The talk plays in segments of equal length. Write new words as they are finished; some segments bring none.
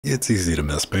It's easy to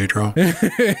miss, Pedro.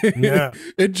 Yeah.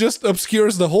 It just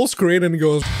obscures the whole screen and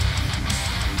goes.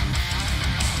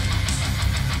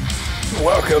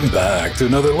 Welcome back to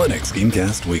another Linux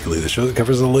Gamecast Weekly, the show that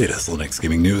covers the latest Linux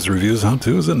gaming news, reviews,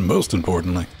 how-tos, and most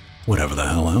importantly, whatever the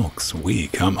hell else we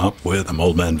come up with. I'm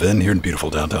Old Man Vin here in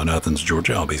beautiful downtown Athens,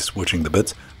 Georgia. I'll be switching the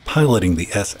bits, piloting the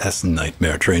SS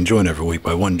Nightmare train, joined every week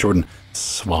by one Jordan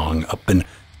Swang up in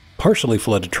partially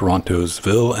flooded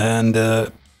Torontosville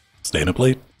and staying up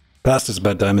late. Past his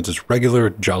bedtime, it's his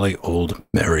regular, jolly old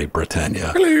Mary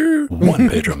Britannia. Hello. One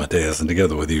Pedro Mateus, and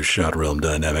together with you, Shot Realm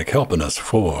Dynamic, helping us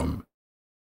form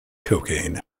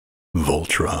Cocaine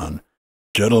Voltron.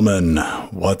 Gentlemen,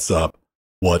 what's up?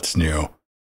 What's new?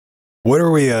 What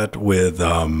are we at with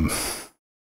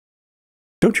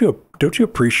don't you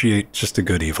appreciate just a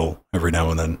good evil every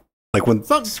now and then? Like when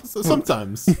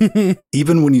Sometimes.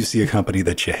 even when you see a company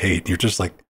that you hate, you're just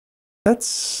like, that's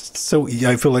so.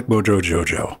 I feel like Mojo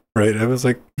Jojo, right? I was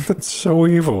like, that's so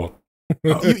evil.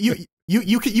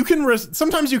 You can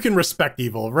sometimes you can respect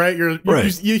evil, right?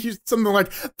 You something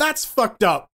like that's fucked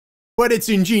up, but it's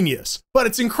ingenious, but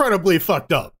it's incredibly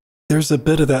fucked up. There's a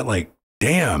bit of that, like,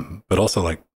 damn, but also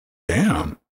like,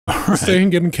 damn. All right.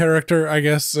 Staying in character, I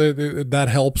guess that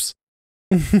helps.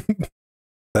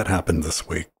 That happened this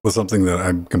week was something that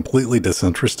I'm completely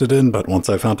disinterested in, but once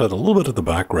I found out a little bit of the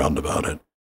background about it,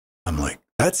 I'm like,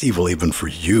 that's evil even for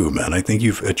you, man. I think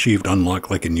you've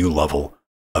unlocked like a new level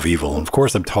of evil. And of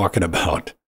course, I'm talking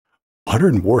about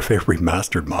Modern Warfare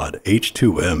Remastered mod,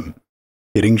 H2M,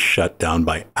 getting shut down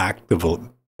by Activision.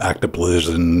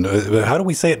 How do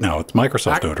we say it now? It's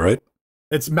Microsoft Node, right?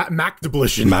 It's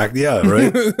Mactiblision. Yeah,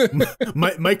 right?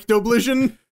 Mike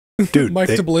Doblision? Dude, Mike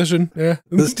Doblision, yeah.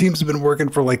 This team's been working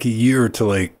for like a year to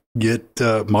like get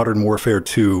Modern Warfare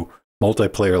 2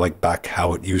 multiplayer like back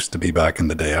how it used to be back in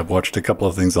the day. I've watched a couple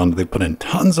of things on it. They put in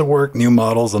tons of work, new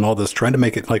models and all this, trying to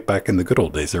make it like back in the good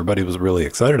old days. Everybody was really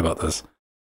excited about this.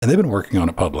 And they've been working on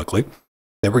it publicly.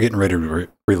 They were getting ready to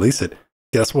release it.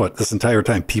 Guess what? This entire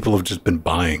time, people have just been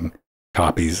buying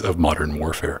copies of Modern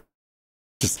Warfare.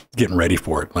 Just getting ready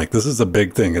for it. Like, this is a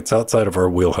big thing. It's outside of our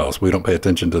wheelhouse. We don't pay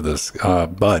attention to this.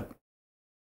 But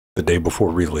the day before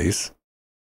release,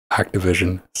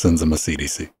 Activision sends them a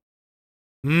CDC.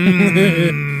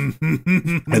 And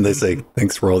they say,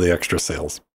 thanks for all the extra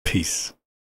sales. Peace.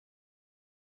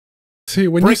 See,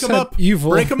 when Break you 'em said up.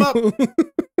 evil, Break 'em up.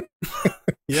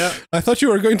 Yeah. I thought you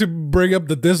were going to bring up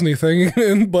the Disney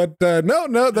thing, but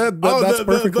no, that's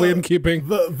perfectly in keeping.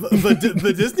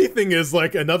 The Disney thing is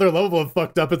like another level of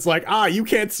fucked up. It's like, you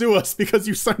can't sue us because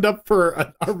you signed up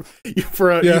for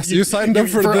you signed up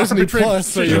for Disney Plus,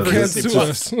 so you can't sue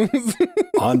us.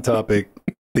 On topic,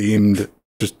 themed,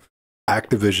 just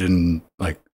Activision,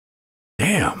 like,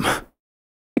 damn.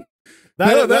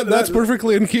 That's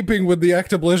perfectly in keeping with the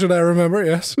Activision I remember,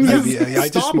 yes.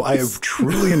 I have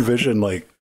truly envisioned like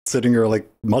sitting here like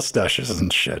mustaches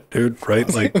and shit, dude, right?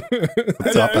 Like,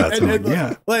 what's up,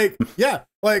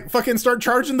 like fucking start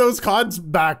charging those CODs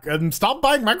back and stop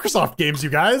buying Microsoft games, you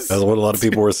guys. That's what a lot of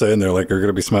people were saying. They're like, they're going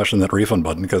to be smashing that refund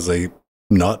button because a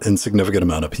not insignificant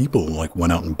amount of people like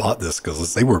went out and bought this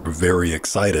because they were very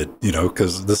excited, you know,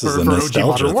 because this is a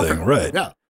nostalgia thing, right?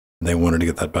 Yeah. And they wanted to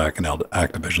get that back, and now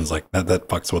Activision's like, that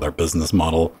fucks with our business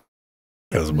model.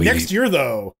 Next year,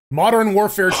 though, Modern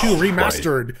Warfare 2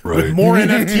 remastered right. with more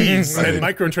NFTs and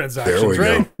microtransactions, there we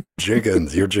right? go.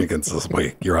 Jenkins, you're Jenkins this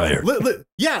week. You're hired.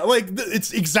 Yeah, like,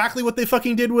 it's exactly what they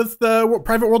fucking did with the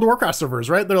private World of Warcraft servers,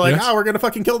 right? They're like, we're going to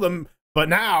fucking kill them. But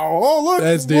now, look,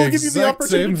 that's we'll give you the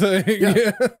opportunity. Same thing.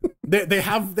 Yeah. They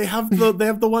have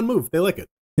the one move. They like it.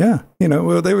 Yeah, you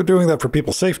know, they were doing that for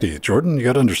people's safety. Jordan, you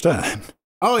got to understand.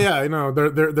 Oh yeah, I know.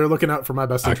 They're looking out for my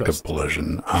best interest.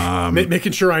 Activision,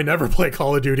 making sure I never play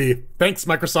Call of Duty. Thanks,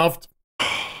 Microsoft.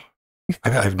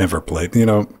 I've never played, you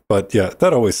know, but yeah,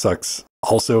 that always sucks.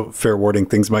 Also, fair warning,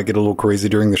 things might get a little crazy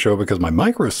during the show because my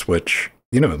micro switch,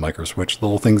 you know, the micro switch, the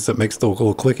little things that makes the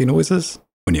little clicky noises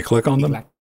when you click on them.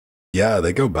 Yeah,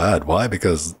 they go bad. Why?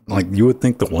 Because like you would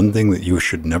think the one thing that you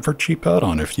should never cheap out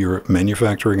on if you're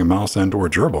manufacturing a mouse and or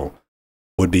gerbil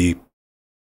would be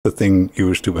the thing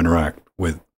used to interact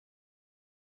with.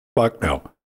 Fuck no.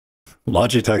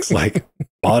 Logitech's like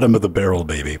bottom of the barrel,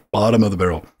 baby. Bottom of the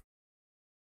barrel.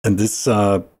 And this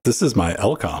is my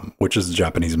Lcom, which is a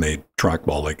Japanese-made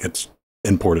trackball. Like, it's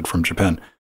imported from Japan.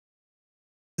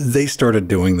 They started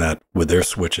doing that with their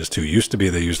switches too. Used to be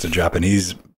they used a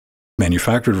Japanese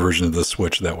manufactured version of the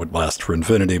switch that would last for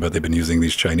infinity, but they've been using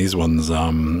these Chinese ones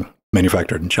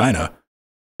manufactured in China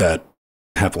that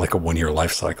have like a 1-year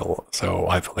life cycle. So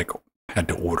I've like had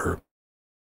to order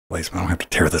replacement. I don't have to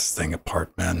tear this thing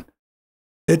apart, man.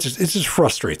 It just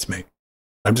frustrates me.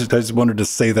 I just wanted to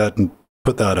say that and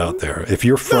put that out there. If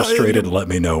you're frustrated, let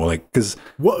me know. Like, because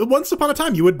once upon a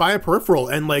time, you would buy a peripheral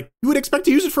and like you would expect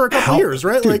to use it for a couple years,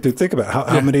 right? Dude, think about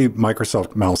how many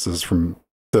Microsoft mouses from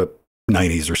the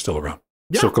 90s are still around.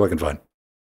 Yeah. Still collecting fine.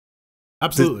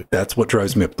 Absolutely. That's what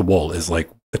drives me up the wall is like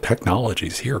the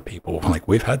technology's here, people. Like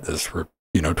we've had this for,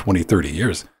 20, 30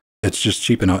 years. It's just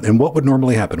cheaping out. And what would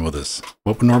normally happen with this?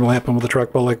 What would normally happen with a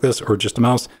trackball like this or just a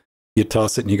mouse? You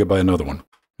toss it and you could buy another one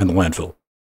in the landfill.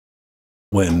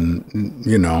 When,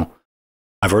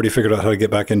 I've already figured out how to get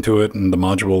back into it and the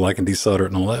module, I can desolder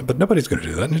it and all that, but nobody's going to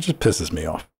do that. And it just pisses me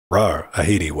off. Rawr, I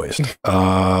hate e-waste.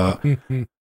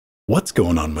 What's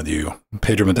going on with you,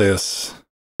 Pedro Mateus?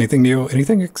 Anything new?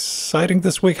 Anything exciting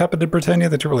this week happened in Britannia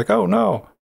that you were like, oh no?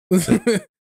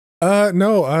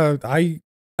 No, I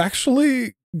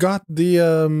actually got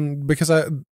the, because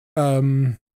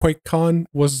QuakeCon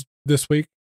was this week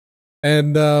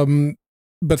and,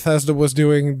 Bethesda was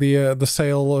doing the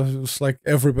sale of like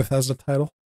every Bethesda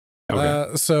title.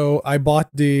 Okay. So I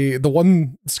bought the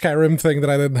one Skyrim thing that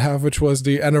I didn't have, which was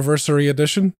the anniversary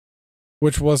edition,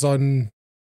 which was on,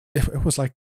 it was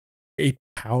like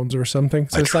 £8 or something.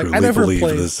 So it's like I never believe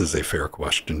played. This is a fair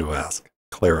question to ask.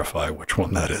 Clarify which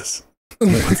one that is.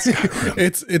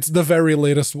 It's the very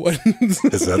latest one.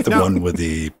 Is that the one with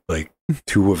the like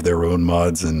 2 of their own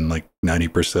mods and like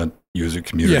 90% user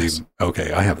community? Yes.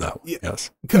 Okay, I have that one. Yes.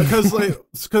 Because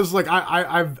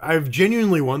I've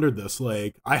genuinely wondered this.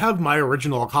 Like, I have my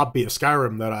original copy of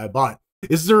Skyrim that I bought.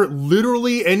 Is there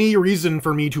literally any reason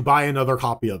for me to buy another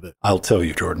copy of it? I'll tell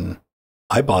you, Jordan.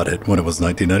 I bought it when it was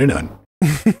 $19.99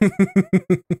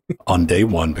 on day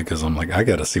one because I'm like, I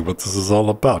got to see what this is all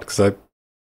about because I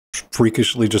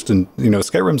freakishly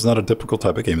Skyrim's not a typical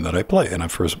type of game that I play,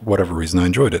 and for whatever reason I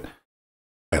enjoyed it.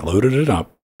 I loaded it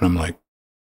up, and I'm like,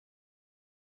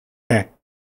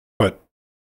 but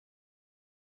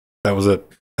that was it.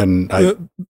 And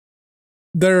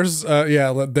there's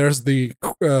the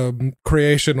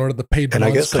creation or the paid and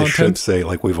mods I guess content. I should say,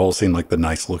 like, we've all seen like the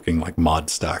nice looking like mod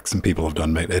stacks and people have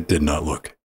done made. It did not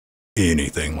look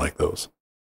anything like those.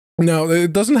 No,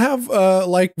 it doesn't have,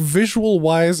 like,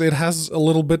 visual-wise, it has a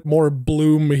little bit more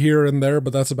bloom here and there,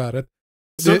 but that's about it.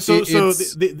 So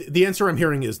the answer I'm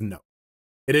hearing is no.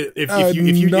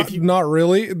 Not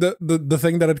really. The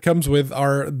thing that it comes with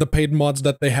are the paid mods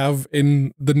that they have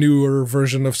in the newer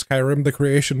version of Skyrim, the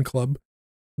Creation Club.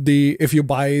 If you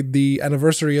buy the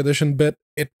Anniversary Edition bit,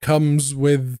 it comes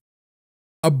with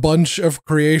a bunch of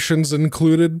creations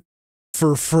included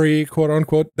for free,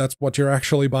 quote-unquote. That's what you're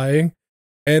actually buying.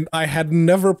 And I had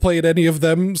never played any of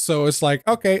them, so it's like,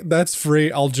 okay, that's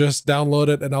free. I'll just download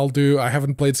it and I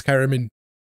haven't played Skyrim in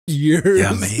years.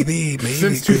 Yeah, maybe.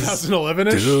 Since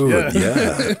 2011-ish? Dude,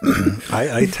 yeah.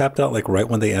 I tapped out like right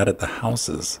when they added the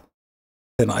houses.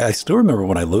 And I still remember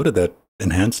when I loaded that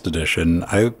enhanced edition,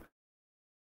 I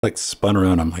like spun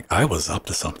around. I'm like, I was up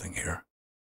to something here.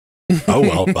 Oh,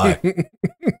 well, bye.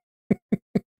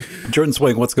 Jordan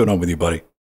Swing, what's going on with you, buddy?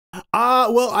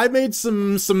 Well, I made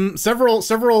several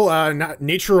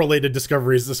nature-related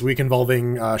discoveries this week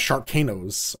involving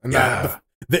sharkcanos, and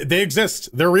they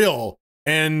exist. They're real.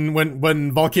 And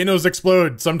when volcanoes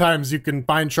explode, sometimes you can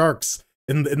find sharks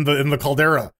in the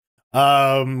caldera.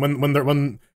 When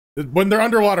they're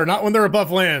underwater, not when they're above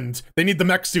land. They need the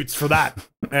mech suits for that.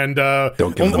 And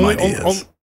don't give them ideas.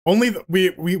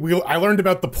 I learned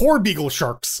about the poor beagle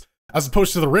sharks. As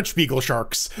opposed to the rich beagle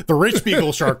sharks. The rich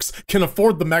beagle sharks can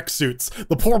afford the mech suits.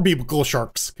 The poor beagle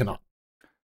sharks cannot.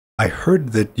 I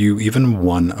heard that you even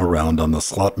won a round on the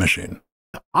slot machine.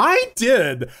 I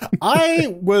did.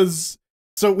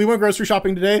 So we went grocery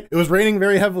shopping today. It was raining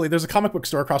very heavily. There's a comic book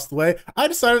store across the way. I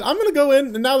decided I'm going to go in,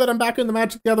 and now that I'm back in the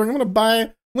Magic Gathering, I'm going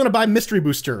to buy Mystery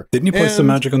Booster. Didn't you play some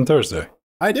Magic on Thursday?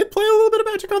 I did play a little bit of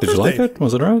Magic on Thursday. Did you like it?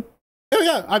 Was it all right? Oh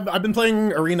yeah, I've been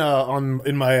playing Arena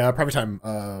in my private time.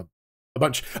 A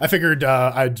bunch. I figured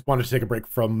I wanted to take a break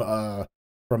from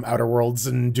Outer Worlds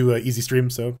and do an easy stream,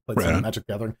 so played some Magic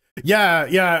Gathering.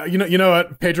 Yeah. You know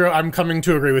what, Pedro? I'm coming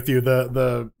to agree with you.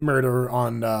 The murder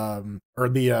on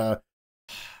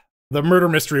the murder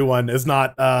mystery one is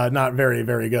not very,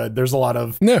 very good. There's a lot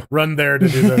of run there to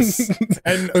do this.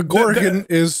 And Gorgon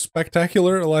is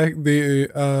spectacular, like the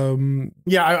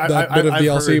that bit of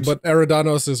DLC, heard. But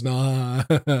Eridanos is not.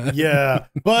 Yeah,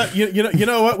 but you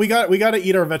know what? We got to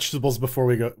eat our vegetables before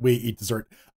we eat dessert.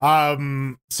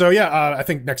 So yeah, I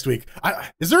think next week.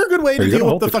 Is there a good way to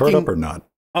deal with the fucking card up or not?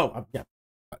 Oh yeah.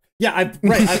 I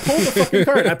pulled the fucking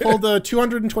card. I pulled the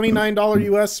 $229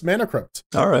 US Mana Crypt.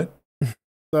 All right.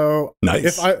 So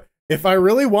nice. If I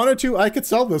really wanted to, I could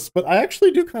sell this, but I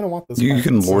actually do kind of want this. You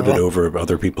can lord it over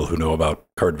other people who know about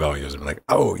card values and be like,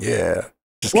 oh yeah.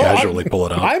 Just casually pull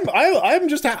it out.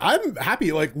 I'm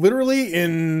happy. Like literally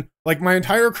in like my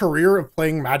entire career of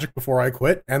playing Magic before I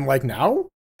quit, and like now,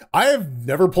 I have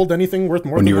never pulled anything worth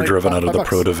more. When than you were like driven out of the $5.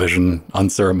 Pro Division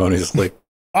unceremoniously.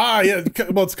 Yeah.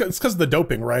 Well, it's because of the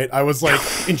doping, right? I was like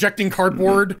injecting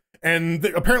cardboard, and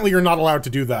apparently you're not allowed to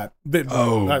do that. Just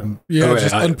I,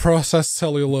 unprocessed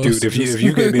cellulose. Dude, if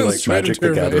you gave me like Magic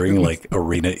the Gathering, like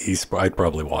arena esport, I'd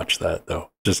probably watch that though,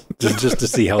 just to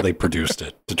see how they produced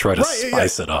it, to try to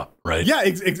spice it up, right? Yeah,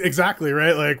 exactly,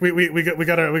 right. Like we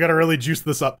gotta really juice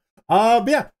this up. I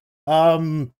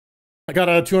got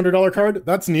a $200 card.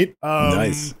 That's neat.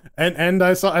 Nice. And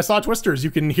I saw Twisters.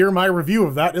 You can hear my review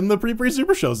of that in the pre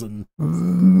super shows. And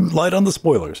light on the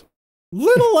spoilers.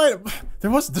 Little light.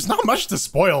 There's not much to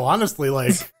spoil, honestly.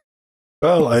 Like,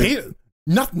 well,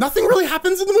 nothing really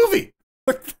happens in the movie.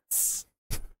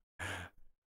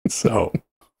 So,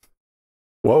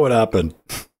 what would happen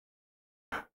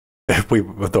if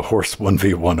the horse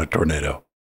 1v1 a tornado?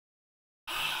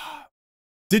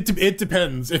 It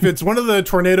depends. If it's one of the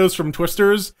tornadoes from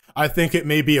Twisters, I think it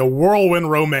may be a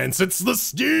whirlwind romance. It's the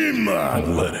Steam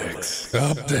Linux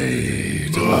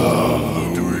update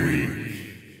of the week.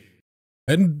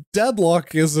 And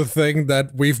Deadlock is a thing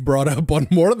that we've brought up on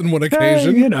more than one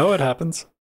occasion. You know, it happens.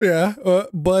 Yeah,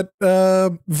 but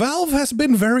Valve has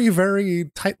been very,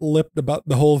 very tight-lipped about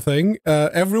the whole thing.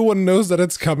 Everyone knows that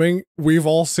it's coming. We've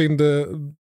all seen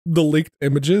the leaked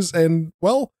images, and,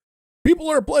 well, people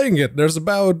are playing it. There's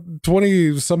about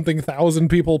 20-something thousand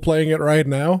people playing it right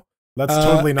now. That's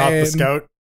totally not the Scout.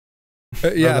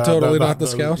 Totally not the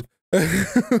Scout.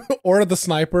 Or the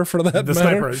Sniper, for that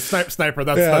matter. Sniper,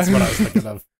 that's what I was thinking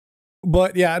of.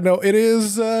 But yeah, no, it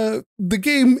is, the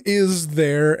game is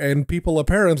there, and people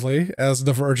apparently, as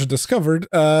The Verge discovered,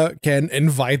 can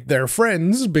invite their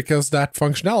friends, because that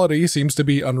functionality seems to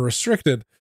be unrestricted.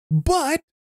 But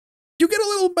you get a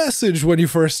little message when you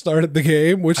first started the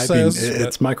game, which says...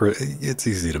 it's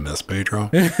easy to miss, Pedro.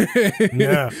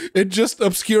 Yeah. It just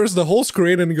obscures the whole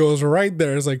screen and goes right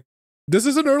there. It's like, this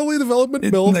is an early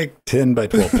development build. Like 10 by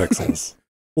 12 pixels.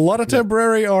 A lot of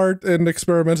temporary art and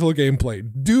experimental gameplay.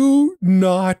 Do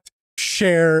not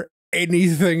share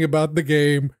anything about the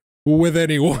game with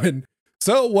anyone.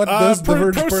 So what does the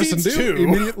Verge person do?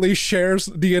 Immediately shares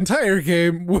the entire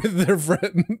game with their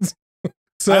friends.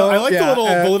 So I like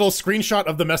the little screenshot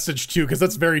of the message too, because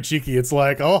that's very cheeky. It's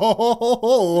like,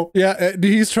 yeah,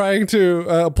 he's trying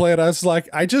to play it as like,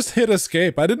 I just hit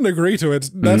escape. I didn't agree to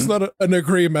it. That's not an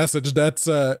agree message. That's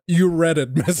you read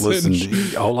it message.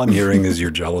 Listen, all I'm hearing is you're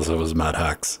jealous of his mad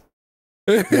hacks.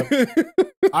 Yep.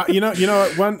 You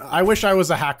know, when I wish I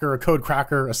was a hacker, a code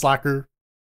cracker, a slacker.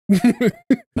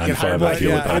 95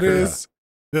 it is.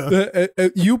 Yeah.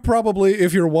 You probably,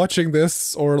 if you're watching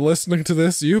this or listening to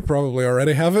this, you probably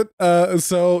already have it.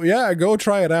 So yeah, go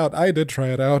try it out. I did try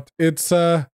it out. It's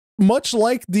much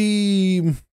like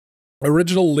the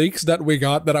original leaks that we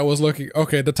got that I was looking.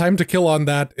 Okay, the time to kill on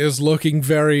that is looking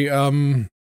very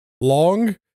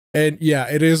long, and yeah,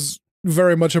 it is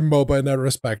very much a MOBA in that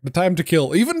respect. The time to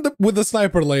kill, even with the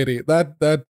sniper lady,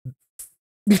 that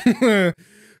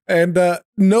and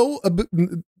no.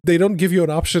 They don't give you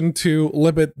an option to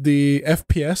limit the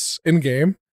FPS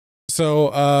in-game.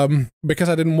 So, because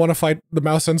I didn't want to fight the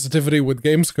mouse sensitivity with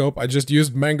GameScope, I just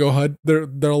used Mango HUD.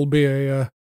 There'll be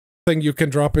a thing you can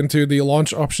drop into the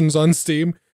launch options on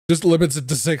Steam. Just limits it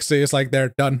to 60. It's like,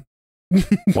 they're done.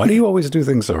 Why do you always do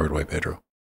things the hard way, Pedro?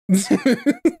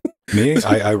 Me?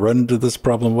 I run into this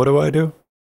problem. What do?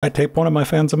 I tape one of my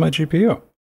fans on my GPU.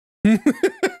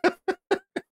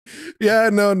 Yeah,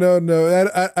 no.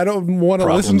 I don't want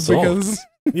to listen because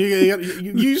you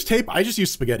use tape. I just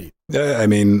use spaghetti. Yeah, I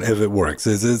mean, if it works,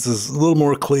 it's a little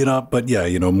more cleanup, but yeah,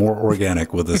 more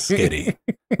organic with a skitty.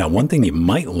 Now, one thing you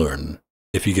might learn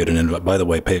if you get an invite. By the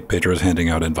way, Pedro's handing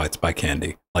out invites by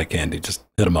Candy. Like Candy, just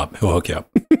hit him up. He'll hook you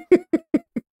up.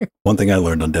 One thing I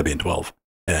learned on Debian 12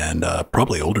 and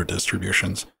probably older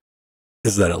distributions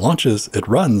is that it launches, it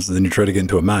runs, then you try to get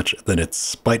into a match, then it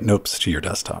spite nopes to your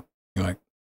desktop. You're like,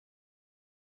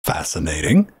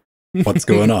 fascinating. What's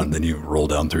going on? Then you roll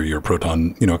down through your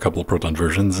Proton, a couple of Proton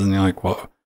versions, and you're like, well,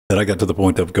 then I got to the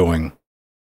point of going,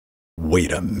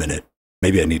 wait a minute,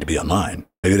 maybe I need to be online.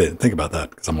 Maybe they didn't think about that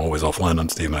because I'm always offline on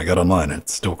Steam. I got online and it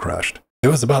still crashed. It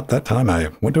was about that time I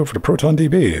went over to Proton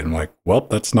DB and I'm like, well,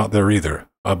 that's not there either.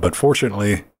 But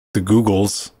fortunately, the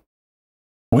Googles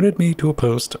pointed me to a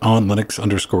post on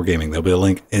Linux_gaming. There'll be a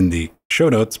link in the show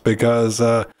notes because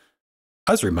I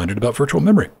was reminded about virtual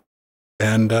memory.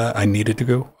 And I needed to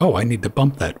go, I need to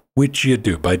bump that, which you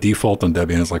do. By default on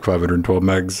Debian, it's like 512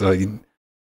 megs.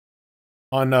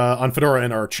 on Fedora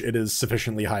and Arch, it is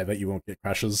sufficiently high that you won't get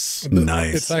crashes.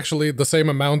 Nice. It's actually the same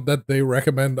amount that they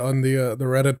recommend on the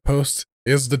Reddit post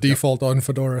is the default on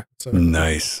Fedora. So.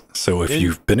 Nice. So if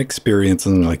you've been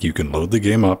experiencing, like, you can load the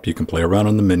game up, you can play around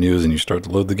in the menus, and you start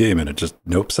to load the game, and it just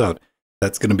nopes out,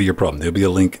 that's going to be your problem. There'll be a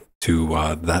link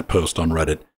to that post on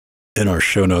Reddit in our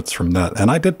show notes from that. And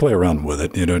I did play around with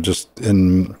it, just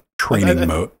in training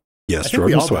mode. Yes,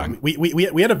 Jordan Swag.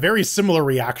 We had a very similar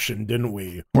reaction, didn't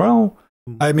we? Well,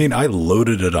 I mean, I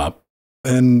loaded it up,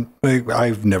 and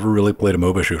I've never really played a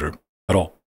MOBA shooter at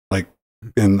all.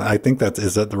 And I think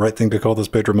is that the right thing to call this,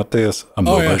 Pedro Mateus? A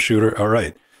MOBA shooter? All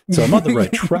right. So I'm on the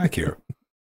right track here.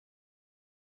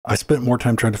 I spent more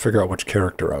time trying to figure out which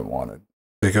character I wanted.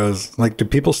 Because, do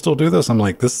people still do this? I'm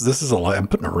like, this is a lie. I'm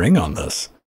putting a ring on this.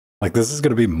 This is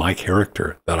going to be my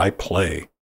character that I play.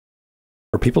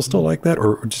 Are people still like that?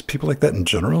 Or just people like that in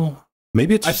general?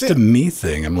 Maybe it's just a me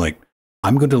thing. I'm like,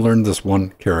 I'm going to learn this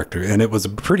one character. And it was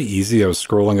pretty easy. I was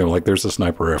scrolling. I'm like, there's a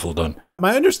sniper rifle done.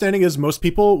 My understanding is most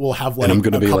people will have and I'm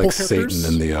going to be like characters.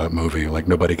 Satan in the movie.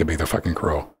 Nobody can be the fucking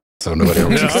crow. So nobody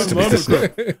else gets to be the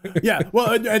sniper. Yeah,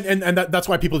 well, and that's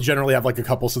why people generally have a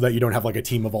couple, so that you don't have a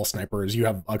team of all snipers. You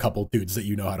have a couple dudes that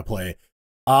you know how to play.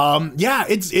 Yeah,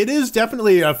 it is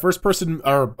definitely a first person,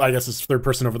 or I guess it's third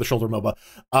person over the shoulder MOBA.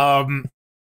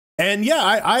 And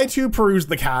yeah, I too perused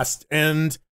the cast,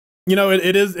 and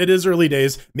it is early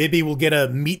days. Maybe we'll get a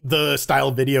meet the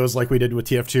style videos like we did with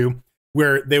TF2,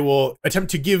 where they will attempt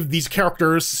to give these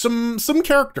characters some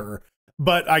character.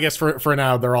 But I guess for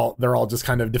now, they're all just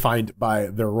kind of defined by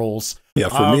their roles. Yeah,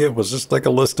 for me, it was just a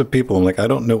list of people. I'm like, I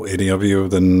don't know any of you.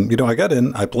 Then, I got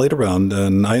in, I played around,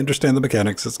 and I understand the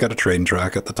mechanics. It's got a train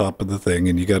track at the top of the thing,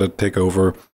 and you got to take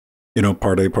over,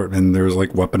 part A, part, and there's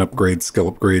weapon upgrades,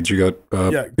 skill upgrades. You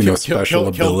got, special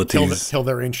abilities. Kill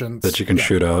their ancients. That you can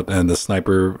shoot out. And the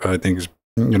sniper, I think, is,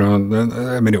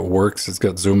 I mean, it works. It's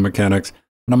got zoom mechanics.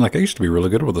 And I'm like, I used to be really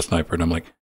good with a sniper. And I'm like,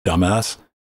 dumbass,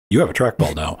 you have a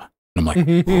trackball now. And I'm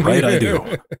like, right, I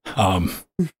do.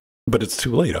 But it's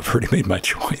too late. I've already made my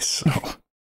choice. So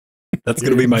that's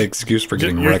going to be my excuse for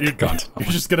getting wrecked constantly.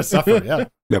 You're just going to suffer. Yeah.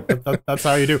 Yep. That's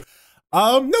how you do.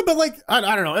 No, but I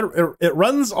don't know. It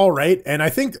runs all right. And I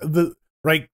think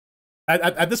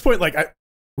at this point,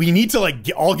 we need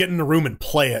to all get in a room and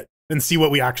play it and see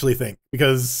what we actually think,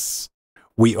 because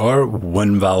we are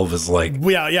when Valve is like,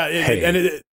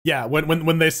 hey. Yeah,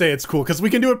 when they say it's cool, because we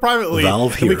can do it privately.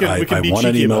 Valve here, I want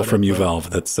an email from you,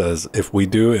 Valve, that says if we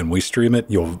do and we stream it,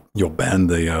 you'll ban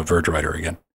the Verge writer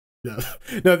again. Yeah,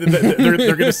 no, they're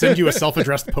going to send you a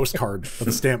self-addressed postcard with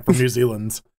a stamp from New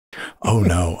Zealand. Oh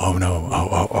no!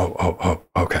 Oh,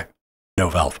 okay. No,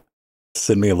 Valve,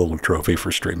 send me a little trophy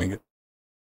for streaming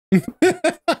it.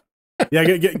 Yeah,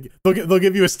 they'll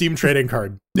give you a Steam trading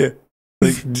card. Yeah,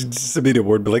 just send me the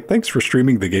award, be like, thanks for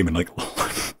streaming the game, and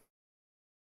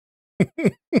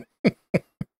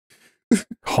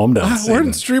calm down.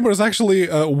 Weren't streamers actually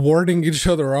warning each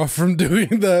other off from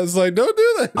doing that? It's like, don't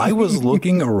do that. I was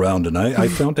looking around, and I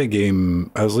found a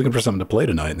game. I was looking for something to play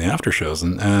tonight in the after shows,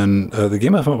 and the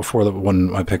game I found before, the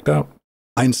one I picked up,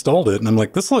 I installed it, and I'm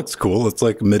like, this looks cool. It's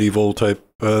like a medieval type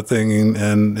thing,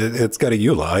 and it's got a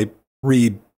EULA. I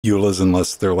read EULAs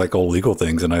unless they're all legal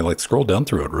things, and I scroll down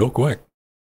through it real quick,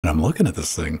 and I'm looking at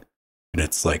this thing. And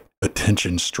it's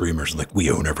attention streamers, we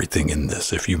own everything in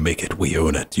this. If you make it, we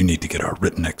own it. You need to get our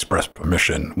written express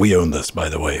permission. We own this, by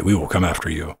the way. We will come after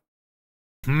you.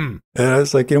 And I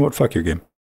was like, you know what? Fuck your game.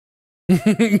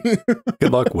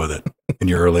 Good luck with it in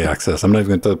your early access. I'm not even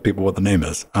going to tell people what the name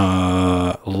is.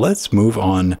 Let's move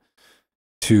on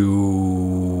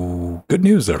to good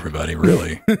news, everybody,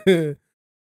 really.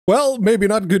 Well, maybe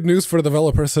not good news for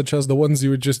developers such as the ones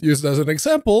you would just used as an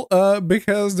example,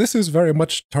 because this is very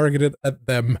much targeted at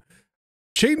them.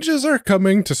 Changes are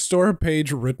coming to store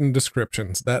page written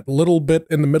descriptions. That little bit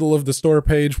in the middle of the store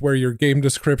page where your game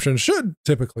description should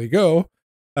typically go.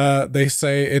 They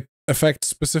say it affects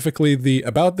specifically the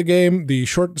about the game, the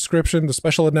short description, the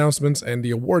special announcements, and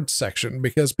the awards section,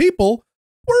 because people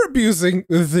were abusing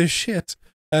the shit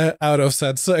out of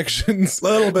said sections. A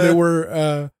little bit. They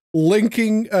were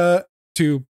linking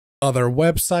to other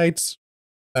websites,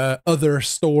 other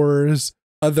stores,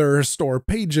 other store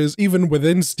pages, even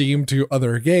within Steam, to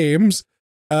other games.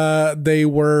 They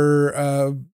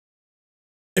were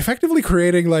effectively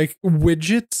creating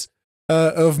widgets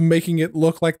of making it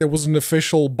look like there was an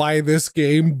official buy this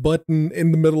game button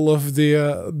in the middle of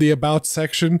the about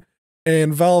section,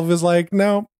 and Valve is like,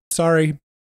 no, sorry,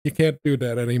 you can't do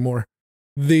that anymore.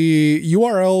 The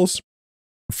URLs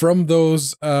from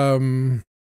those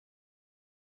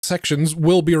sections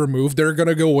will be removed. They're going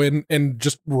to go in and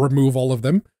just remove all of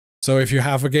them. So if you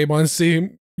have a game on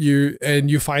Steam,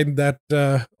 you find that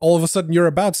all of a sudden your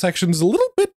about section is a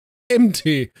little bit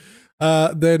empty,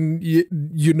 then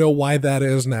you know why that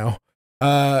is now.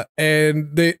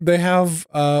 And they have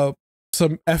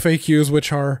some FAQs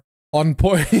which are on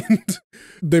point.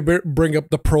 They bring up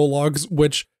the prologues,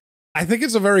 which I think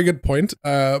is a very good point.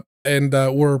 And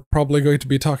we're probably going to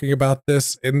be talking about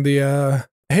this in the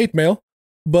hate mail.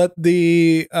 But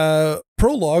the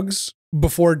prologues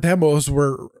before demos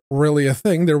were really a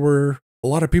thing. There were a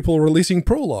lot of people releasing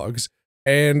prologues,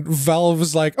 and Valve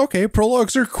is like, okay,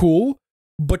 prologues are cool,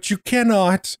 but you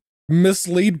cannot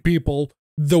mislead people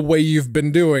the way you've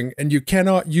been doing, and you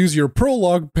cannot use your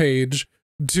prologue page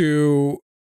to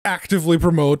actively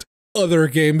promote other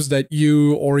games that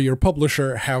you or your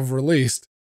publisher have released.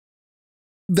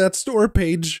 That store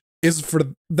page is for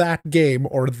that game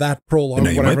or that prologue.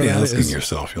 You might be asking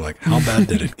yourself, you're like, how bad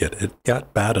did it get? It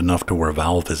got bad enough to where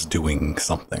Valve is doing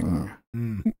something.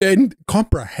 And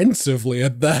comprehensively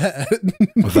at that.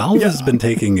 Valve has been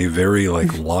taking a very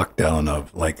lockdown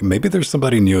of maybe there's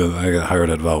somebody new that I got hired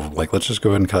at Valve. Let's just go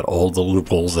ahead and cut all the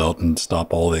loopholes out and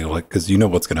stop all the because you know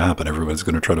what's going to happen. Everybody's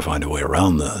going to try to find a way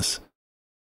around this.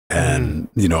 And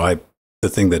the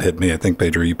thing that hit me, I think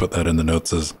Pedro, you put that in the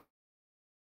notes, is,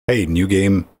 hey, new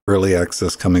game, early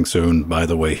access coming soon. By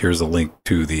the way, here's a link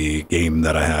to the game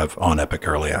that I have on Epic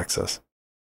Early Access.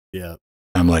 Yeah.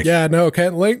 I'm like, yeah, no,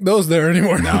 can't link those there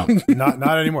anymore. No,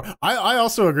 not anymore. I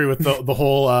also agree with the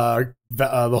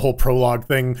whole prologue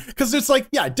thing, because it's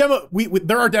demo.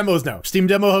 There are demos now. Steam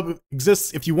Demo Hub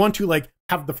exists. If you want to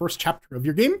have the first chapter of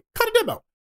your game, cut a demo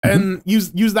and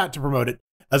use that to promote it,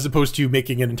 as opposed to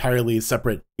making an entirely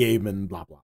separate game and blah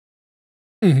blah.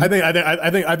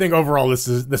 I think overall this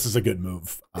is a good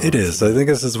move. It is. I think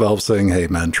this is Valve saying, hey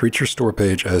man, treat your store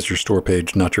page as your store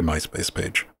page, not your MySpace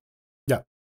page.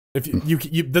 If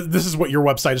you this is what your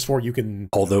website is for, you can.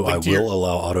 Although I will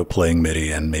allow auto playing MIDI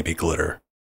and maybe glitter.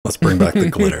 Let's bring back the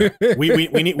glitter. we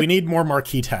need more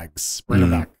marquee tags. Bring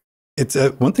them back. It's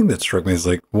one thing that struck me is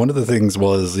one of the things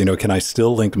was, can I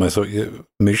still link to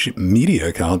my media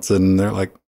accounts? And they're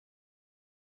like,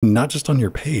 not just on your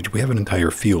page. We have an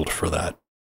entire field for that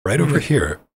right over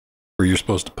here where you're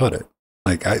supposed to put it.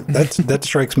 That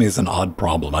strikes me as an odd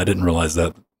problem. I didn't realize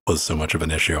that was so much of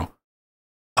an issue.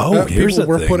 Oh, here's the thing.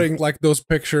 We're putting those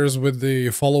pictures with the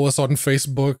follow us on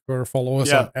Facebook or follow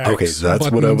us on X. Okay, that's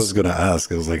buttons. What I was going to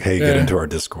ask. I was like, hey, get into our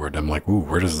Discord. I'm like, ooh,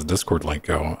 where does the Discord link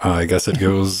go? I guess it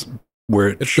goes where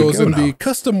it should goes go in now. the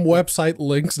custom website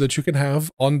links that you can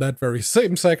have on that very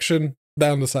same section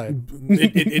down the side.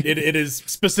 It is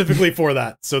specifically for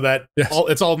that, so that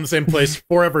it's all in the same place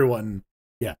for everyone.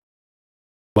 Yeah.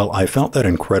 Well, I found that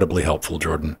incredibly helpful,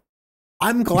 Jordan.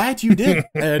 I'm glad you did.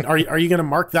 And are you going to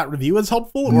mark that review as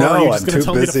helpful? Or no, are you just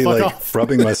I'm too busy off?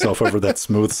 rubbing myself over that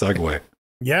smooth segue.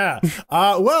 Yeah.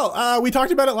 We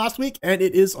talked about it last week, and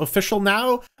it is official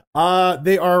now.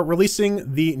 They are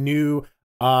releasing the new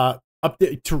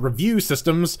update to review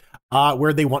systems,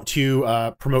 where they want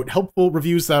to promote helpful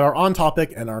reviews that are on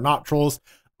topic and are not trolls.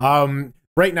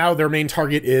 Right now, their main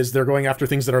target is they're going after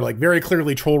things that are very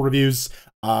clearly troll reviews.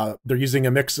 They're using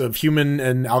a mix of human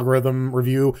and algorithm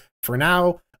review for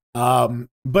now.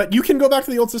 But you can go back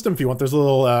to the old system if you want. There's a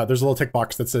little tick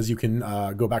box that says you can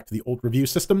go back to the old review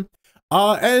system.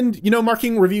 And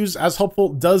marking reviews as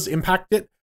helpful does impact it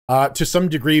to some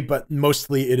degree, but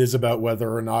mostly it is about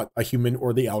whether or not a human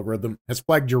or the algorithm has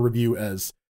flagged your review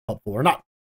as helpful or not.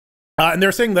 And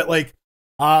they're saying that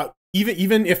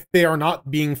even if they are not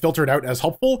being filtered out as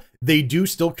helpful, they do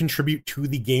still contribute to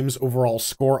the game's overall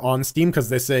score on Steam, because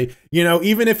they say,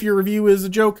 even if your review is a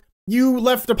joke, you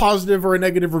left a positive or a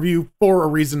negative review for a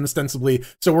reason, ostensibly.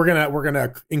 So we're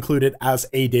gonna include it as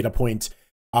a data point.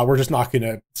 We're just not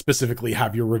gonna specifically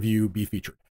have your review be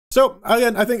featured. So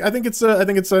again, I think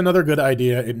it's another good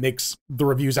idea. It makes the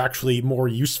reviews actually more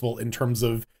useful in terms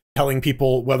of telling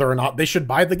people whether or not they should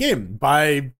buy the game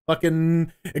by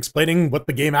fucking explaining what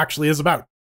the game actually is about.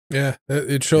 Yeah,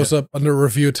 it shows up under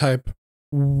review type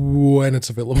when it's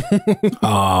available.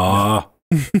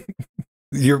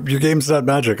 Your game's not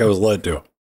magic. I was lied to.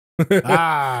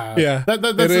 Yeah,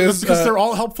 that's because they're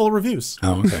all helpful reviews.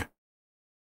 Oh, okay.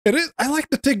 It is. I like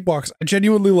the tick box. I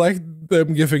genuinely like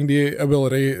them giving the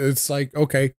ability. It's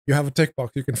okay, you have a tick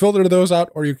box. You can filter those out,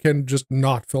 or you can just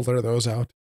not filter those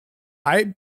out.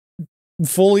 I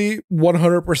fully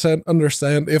 100%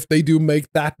 understand if they do make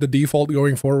that the default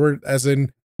going forward, as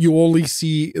in you only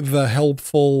see the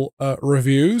helpful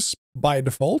reviews by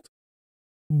default.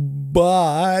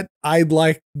 But I'd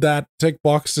like that tick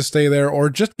box to stay there, or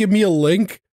just give me a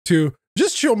link to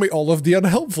Just show me all of the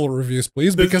unhelpful reviews,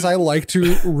 please, because I like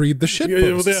to read the shit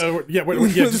posts.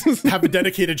 Just have a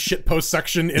dedicated shit post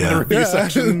section in the review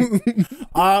section.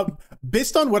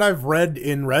 Based on what I've read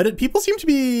in Reddit, people seem to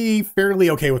be fairly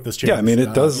okay with this change. Yeah, I mean,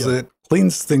 it does, it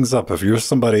cleans things up. If you're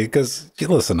somebody, because,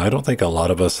 listen, I don't think a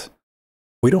lot of us,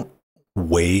 we don't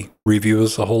weigh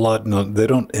reviews a whole lot. No, they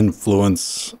don't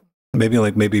influence maybe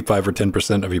 5 or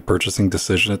 10% of your purchasing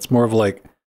decision. It's more of like,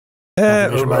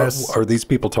 are these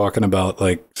people talking about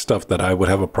like stuff that I would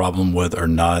have a problem with or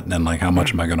not, and like how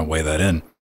much am I going to weigh that in?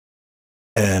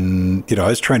 And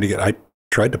I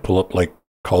tried to pull up like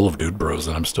Call of Dude Bros,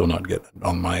 and I'm still not getting it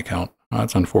on my account.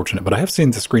 That's unfortunate, but I have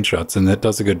seen the screenshots, and it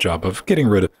does a good job of getting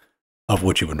rid of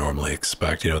what you would normally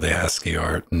expect. The ASCII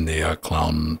art and the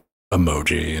clown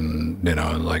emoji, and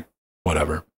like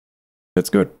whatever.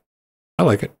 It's good. I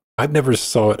like it. I never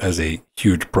saw it as a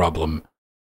huge problem,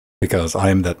 because I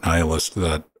am that nihilist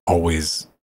that always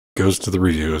goes to the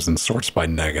reviews and sorts by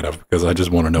negative, because I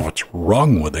just want to know what's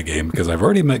wrong with the game, because I've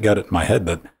already got it in my head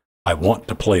that I want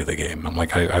to play the game. I'm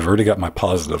like, I've already got my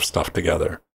positive stuff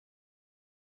together.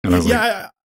 And I'm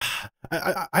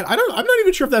not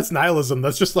even sure if that's nihilism.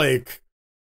 That's just like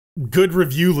good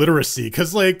review literacy.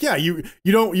 Because like, you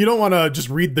don't want to just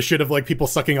read the shit of like people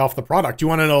sucking off the product. You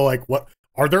want to know like, what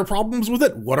are there problems with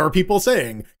it? What are people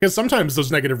saying? Because sometimes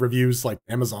those negative reviews, like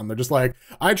Amazon, they're just like,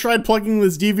 I tried plugging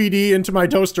this DVD into my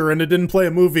toaster and it didn't play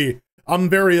a movie. I'm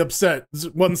very upset.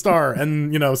 1 star.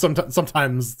 And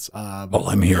sometimes all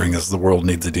I'm hearing is the world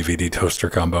needs a DVD toaster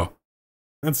combo.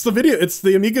 It's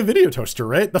the Amiga video toaster,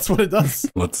 right? That's what it does.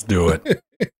 Let's do it.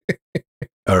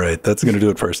 All right, that's going to do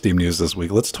it for our Steam news this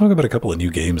week. Let's talk about a couple of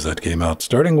new games that came out,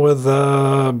 starting with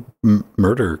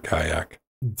Murder Kayak.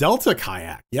 Delta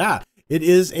Kayak, yeah. It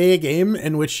is a game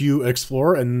in which you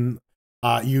explore and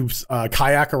you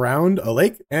kayak around a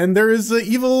lake, and there is an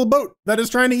evil boat that is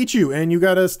trying to eat you, and you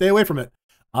gotta stay away from it.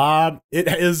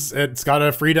 It's got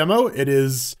a free demo. It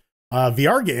is a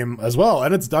VR game as well,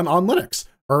 and it's done on Linux,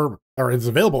 or it's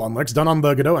available on Linux, done on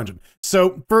the Godot engine.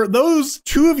 So for those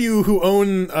two of you who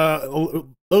own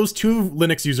those two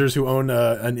Linux users who own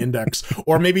an Index,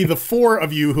 or maybe the 4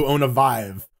 of you who own a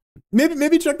Vive,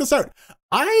 maybe check this out.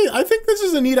 I think this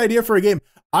is a neat idea for a game.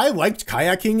 I liked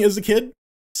kayaking as a kid.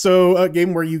 So a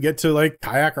game where you get to like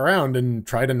kayak around and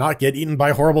try to not get eaten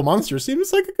by horrible monsters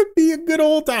seems like it could be a good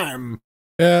old time.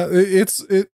 Yeah,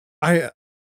 I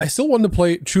still want to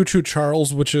play Choo Choo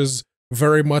Charles, which is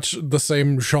very much the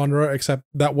same genre, except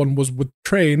that one was with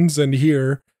trains, and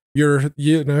here you're a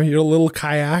little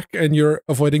kayak and you're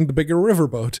avoiding the bigger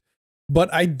riverboat.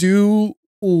 But I do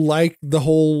like the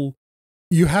whole,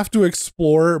 you have to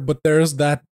explore, but there's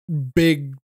that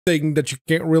big thing that you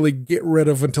can't really get rid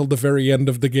of until the very end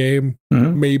of the game,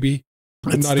 maybe.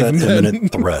 It's not that even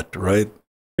imminent threat, right?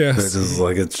 Yes.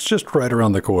 It's just right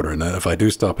around the corner, and if I do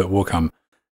stop, it will come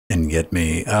and get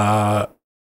me.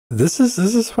 This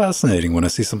is fascinating when I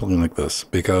see something like this,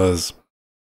 because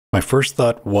my first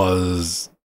thought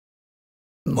was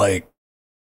like,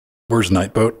 where's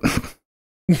Nightboat?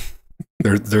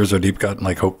 There's a deep cut, and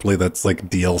like hopefully that's like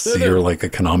DLC or like a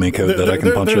Konami code that I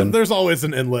can punch in. There's always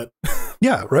an inlet.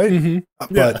 Yeah, right.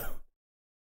 But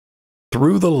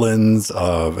through the lens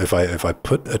of if I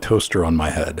put a toaster on my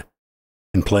head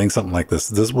and playing something like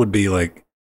this would be like,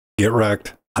 get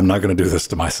wrecked. I'm not going to do this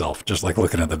to myself. Just like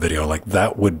looking at the video, like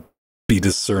that would be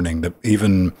discerning. That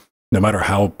even no matter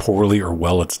how poorly or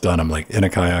well it's done, I'm like in a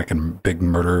kayak and big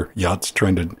murder yachts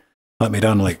trying to let me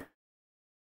down. Like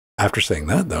after saying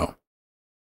that though,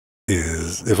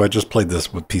 is if I just played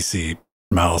this with PC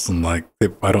mouse and like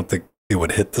I don't think it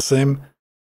would hit the same.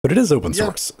 But it is open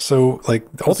source, so like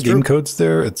all the game code's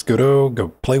there. It's Godot. Go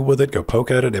play with it. Go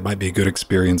poke at it. It might be a good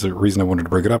experience. The reason I wanted to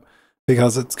bring it up,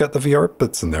 because it's got the VR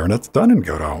bits in there, and it's done in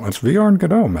Godot. It's VR in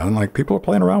Godot, man. Like people are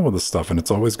playing around with this stuff, and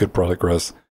it's always good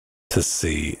progress to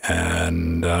see.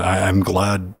 And I'm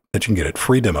glad that you can get it.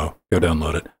 Free demo. Go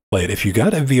download it. Play it. If you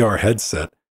got a VR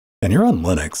headset and you're on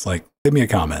Linux, like give me a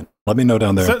comment. Let me know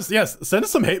down there. Send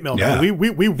us some hate mail. Yeah. Man.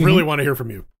 We really want to hear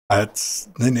from you.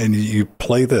 And you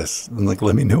play this and like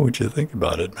let me know what you think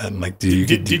about it, man. Like,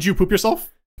 did you poop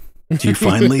yourself? Do you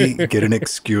finally get an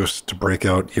excuse to break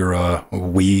out your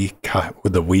Wii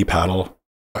with the Wii paddle?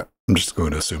 I'm just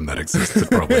going to assume that exists.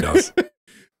 It probably does.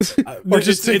 Or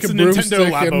just take a Nintendo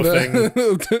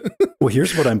Labo thing. Well,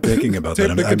 here's what I'm thinking about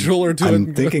that. I'm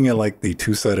it. thinking of like the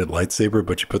 2-sided lightsaber,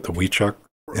 but you put the Wii chuck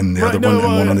in the other one and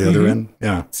one on the other end.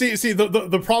 Yeah. See,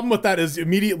 the problem with that is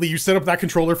immediately you set up that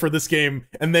controller for this game,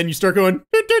 and then you start going,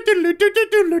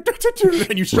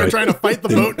 and you start trying to fight the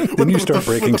boat. Then you start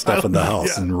breaking stuff in the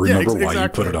house and remember why you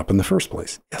put it up in the first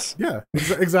place. Yes. Yeah,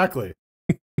 exactly.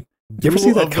 You ever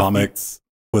see that comic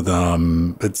with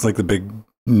it's like the big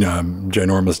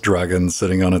ginormous dragon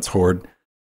sitting on its hoard,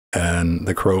 and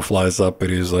the crow flies up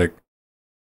and he's like,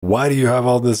 "Why do you have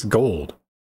all this gold?"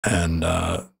 And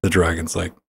the dragon's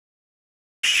like,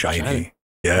 "Shiny."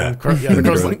 Yeah. The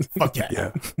crow's like, "Fuck yeah."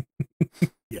 Yeah.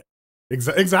 Yeah.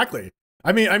 Exactly.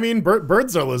 I mean,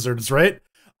 birds are lizards, right?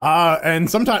 And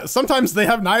sometimes they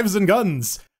have knives and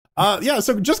guns. Yeah,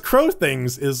 so Just Crow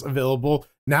Things is available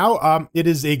now. It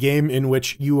is a game in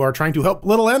which you are trying to help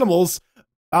little animals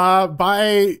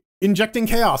by injecting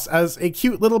chaos as a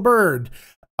cute little bird.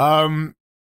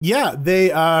 Yeah,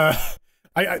 they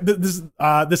it's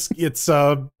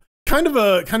kind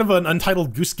of an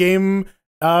Untitled Goose Game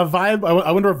vibe.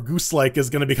 I wonder if Goose-like is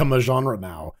going to become a genre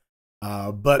now.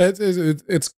 But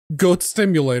it's Goat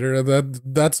Simulator.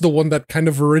 That's the one that kind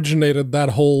of originated that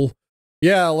whole.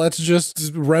 Yeah, let's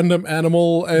just random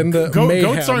animal and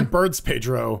goats aren't birds,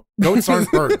 Pedro. Goats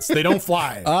aren't birds. They don't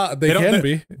fly. They can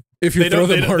be if you throw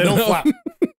them hard enough. They don't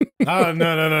fly.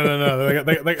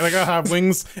 No. They gotta have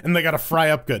wings and they gotta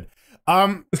fry up good.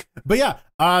 But yeah,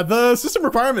 the system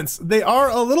requirements, they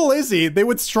are a little lazy. They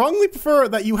would strongly prefer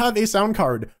that you have a sound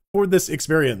card for this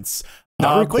experience.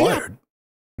 Not required.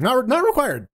 Yeah, not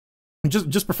required.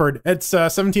 Just preferred. It's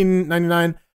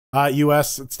 $17.99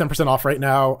 US. It's 10% off right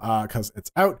now because it's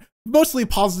out. Mostly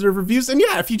positive reviews. And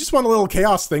yeah, if you just want a little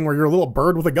chaos thing where you're a little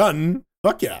bird with a gun,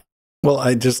 fuck yeah. Well,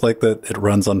 I just like that it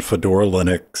runs on Fedora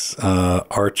Linux,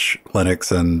 Arch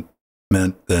Linux, and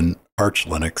Mint, then Arch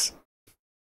Linux.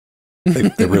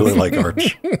 They really like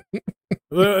Arch.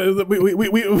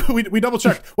 We double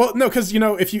checked. Well, no, because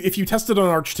if you test it on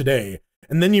Arch today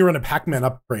and then you run a Pac-Man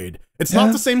upgrade, it's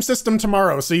not the same system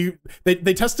tomorrow. So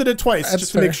they tested it twice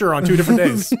just to make sure on 2 different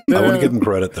days. I want to give them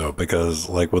credit though, because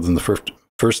like within the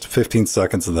first 15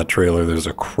 seconds of that trailer, there's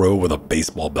a crow with a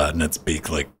baseball bat in its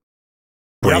beak, like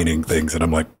braining things, and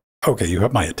I'm like, okay, you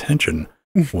have my attention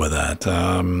with that.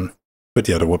 But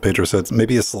yeah, to what Pedro said,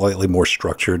 maybe a slightly more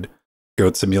structured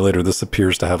Goat Simulator. This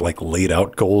appears to have like laid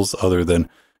out goals other than,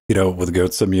 with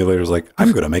Goat Simulators, like,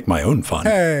 I'm going to make my own fun.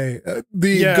 Hey,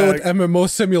 the Goat MMO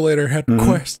Simulator had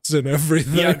quests and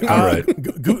everything. Yeah, all right.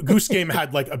 Goose Game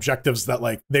had like objectives that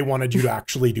like they wanted you to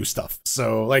actually do stuff.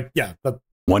 So like, yeah.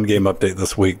 One game update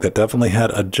this week that definitely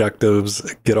had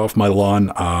objectives. Get off my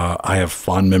lawn. I have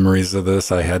fond memories of this.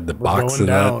 I had the box of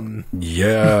that.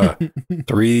 Yeah.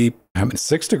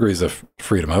 6 degrees of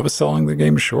freedom. I was selling the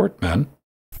game short, man.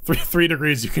 3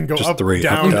 degrees, you can go just up, 3,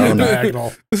 down, and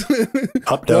diagonal.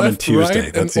 Up, down, Left, and Tuesday.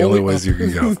 right, That's and the only only ways you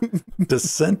can go.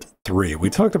 Descent 3. We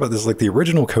talked about this, like the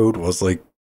original code was like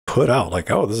put out,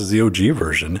 like, oh, this is the OG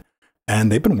version.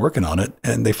 And they've been working on it,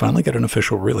 and they finally got an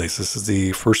official release. This is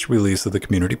the first release of the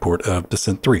community port of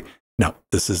Descent 3. Now,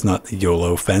 this is not the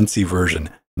YOLO fancy version.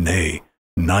 Nay,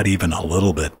 not even a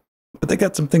little bit. But they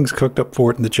got some things cooked up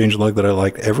for it in the changelog that I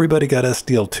liked. Everybody got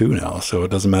SDL2 now, so it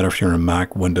doesn't matter if you're in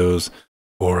Mac, Windows,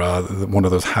 or one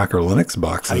of those hacker Linux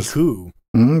boxes. Haiku.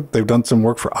 They've done some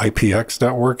work for IPX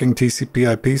not working,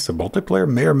 TCP IP, so multiplayer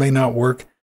may or may not work.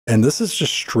 And this is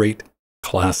just straight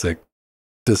classic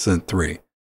Descent 3.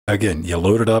 Again, you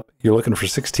load it up, you're looking for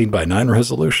 16:9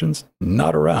 resolutions,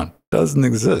 not around, doesn't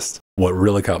exist. What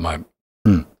really caught my,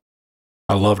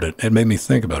 I loved it. It made me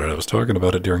think about it. I was talking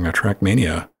about it during our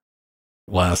Trackmania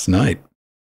last night.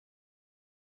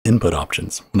 Input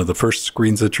options, one of the first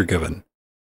screens that you're given.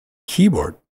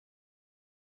 Keyboard,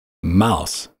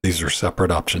 mouse, these are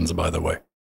separate options, by the way.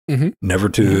 Never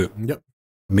to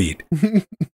meet.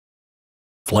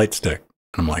 Flight stick.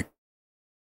 I'm like,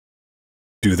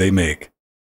 do they make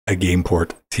a game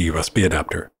port to USB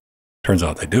adapter? Turns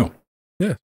out they do.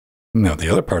 Yeah. Now, the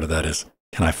other part of that is,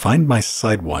 can I find my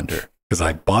Sidewinder? Because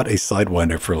I bought a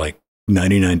Sidewinder for like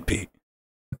 99p.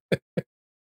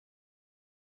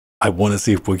 I want to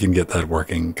see if we can get that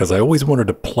working, because I always wanted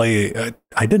to play.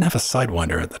 I didn't have a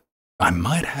Sidewinder at the. I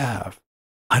might have.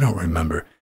 I don't remember.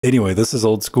 Anyway, this is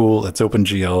old school. It's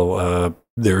OpenGL.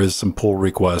 There is some pull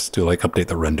requests to like update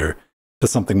the render to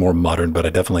something more modern, but I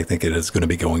definitely think it is going to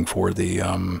be going for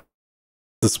the.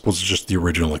 This was just the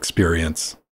original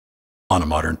experience on a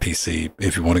modern PC.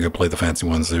 If you want to go play the fancy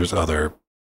ones, there's other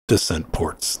Descent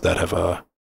ports that have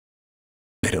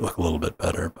made it look a little bit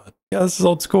better, but. Yeah, this is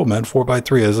old school, man.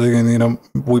 4x3. I was thinking,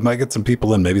 we might get some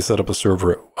people in, maybe set up a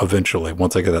server eventually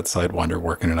once I get that Sidewinder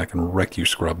working, and I can wreck you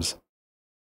scrubs.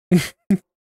 It's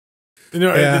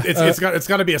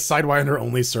got to be a Sidewinder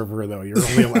only server though. You're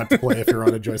only allowed to play if you're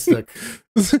on a joystick.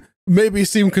 Maybe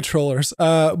Steam controllers.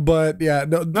 But yeah,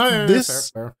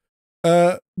 this fair.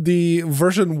 The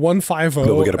version 1.50.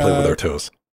 But we got to play with our toes.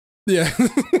 Yeah,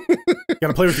 You got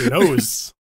to play with your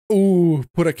nose. ooh,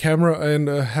 put a camera and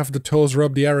have the toes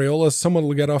rub the areolas. Someone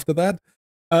will get off to that.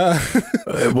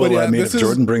 Well, yeah, I mean, if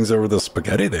Jordan brings over the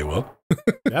spaghetti, they will.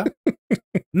 Yeah.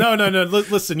 No.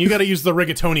 Listen, you got to use the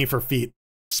rigatoni for feet.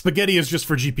 Spaghetti is just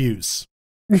for GPUs.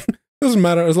 Doesn't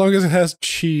matter as long as it has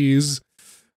cheese.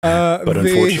 But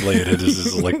unfortunately, it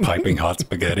is like piping hot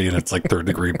spaghetti, and it's like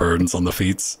 3rd-degree burns on the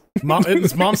feet.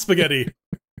 It's mom spaghetti.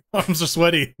 Arms are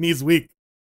sweaty, knees weak.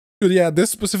 Yeah, this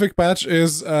specific patch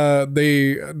is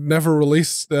they never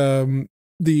released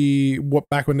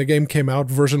back when the game came out,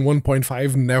 version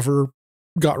 1.5 never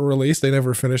got released. They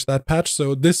never finished that patch.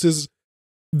 So this is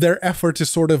their effort to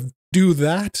sort of do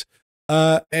that.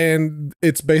 And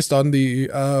it's based on the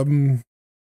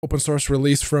open source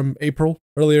release from April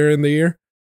earlier in the year.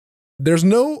 There's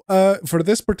no, for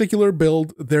this particular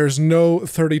build, there's no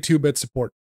 32-bit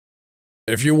support.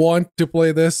 If you want to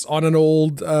play this on an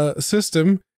old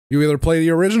system, you either play the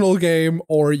original game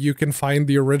or you can find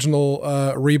the original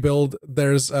rebuild.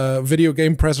 There's video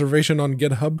game preservation on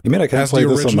GitHub. You mean I can't play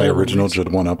this on my original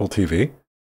Gen 1 Apple TV?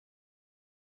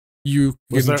 You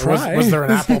can try. Was there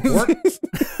an Apple port?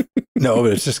 No,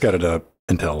 but it's just got an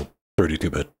Intel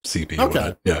 32-bit CPU.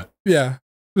 Okay. Yeah.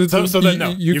 So then no,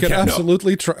 you can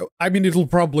absolutely try. I mean, it'll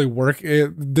probably work. No,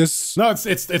 it's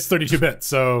 32-bit.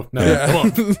 So no, it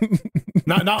won't.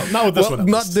 Not with this one.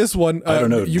 Not this one. I don't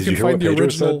know. You can find the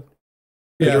original.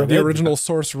 Yeah, the original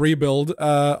source rebuild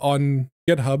on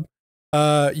GitHub.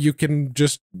 You can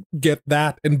just get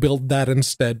that and build that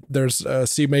instead. There's a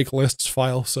CMake lists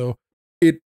file, so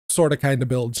it sort of kind of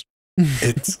builds.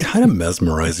 It's kind of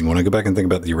mesmerizing when I go back and think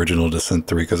about the original Descent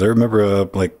 3, because I remember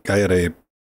I had a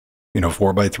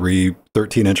 4x3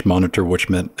 13-inch monitor, which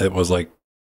meant it was like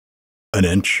an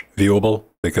inch viewable,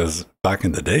 because back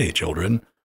in the day, children,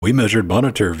 we measured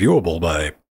monitor viewable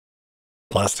by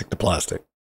plastic to plastic.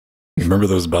 Remember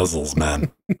those bezels,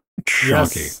 man?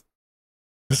 Chunky. Yes.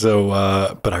 So,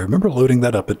 but I remember loading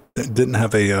that up. It didn't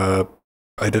have I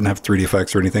didn't have 3D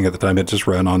effects or anything at the time. It just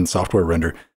ran on software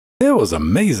render. It was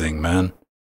amazing, man.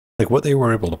 Like what they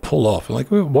were able to pull off.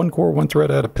 Like 1 core, 1 thread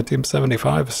at a Pentium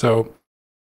 75. So,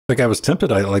 like I was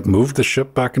tempted. I like moved the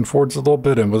ship back and forwards a little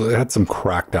bit, and it had some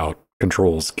cracked out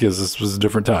controls because this was a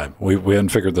different time. We hadn't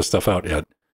figured this stuff out yet.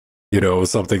 It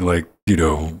was something like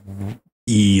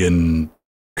E and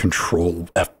Control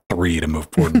F3 to move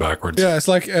forward and backwards. Yeah, it's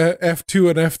like F2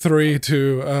 and F3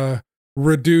 to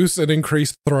reduce and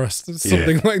increase thrust,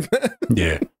 something like that.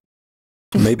 Yeah.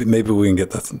 Maybe we can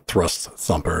get the thrust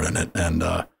thumper in it and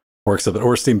works of it,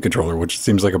 or Steam controller, which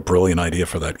seems like a brilliant idea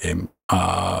for that game.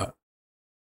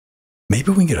 Maybe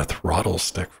we can get a throttle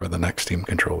stick for the next Steam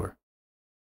controller.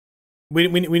 We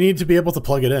need to be able to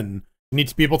plug it in. You need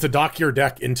to be able to dock your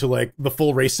deck into like the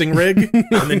full racing rig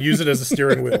and then use it as a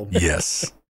steering wheel.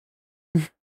 Yes.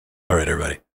 All right,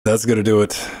 everybody. That's going to do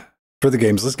it for the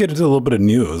games. Let's get into a little bit of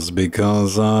news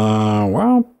because,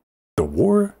 the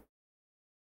war.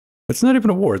 It's not even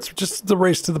a war. It's just the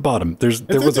race to the bottom.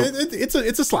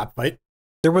 It's a slap fight.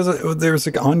 There was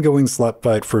an ongoing slap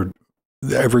fight for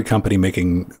every company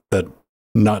making that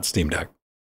not Steam Deck.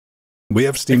 We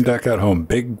have Steam Deck at home.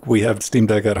 We have Steam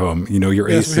Deck at home. Your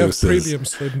Asus's, your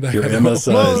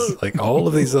MSIs, like all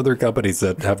of these other companies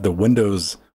that have the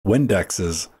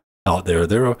Windexes out there.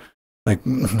 They're like,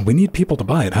 we need people to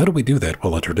buy it. How do we do that?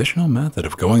 Well, a traditional method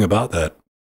of going about that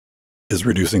is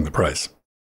reducing the price.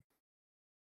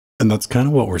 And that's kind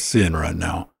of what we're seeing right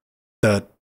now.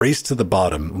 That race to the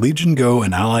bottom. Legion Go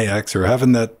and Ally X are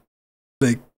having that,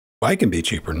 like, I can be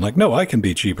cheaper. And like, no, I can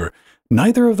be cheaper.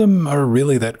 Neither of them are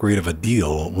really that great of a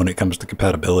deal when it comes to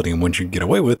compatibility and what you can get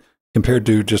away with compared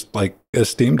to just like a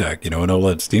Steam Deck, an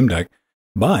OLED Steam Deck.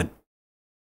 But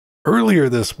earlier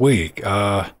this week,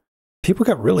 people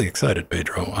got really excited,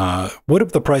 Pedro. What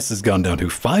if the price has gone down to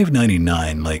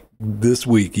 $5.99? Like this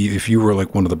week, if you were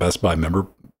like one of the Best Buy member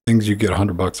things, you get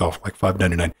 $100 off, like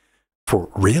 $5.99. For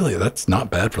really, that's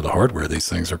not bad for the hardware these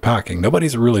things are packing.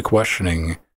 Nobody's really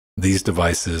questioning these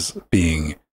devices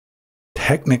being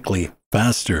technically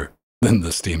faster than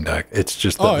the Steam Deck. It's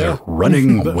just that they're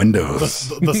running Windows.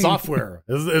 The software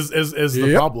is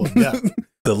the problem. Yeah.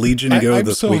 The Legion Go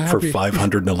this week for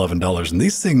 $511, and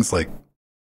these things like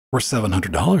were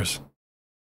 $700.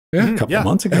 Yeah, a couple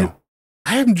months ago.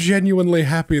 I am genuinely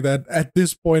happy that at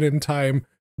this point in time,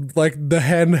 like the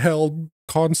handheld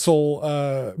console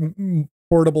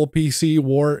portable PC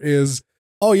war is,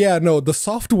 the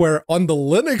software on the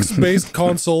Linux-based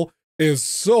console is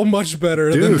so much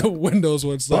better than the Windows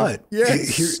one. But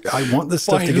I want this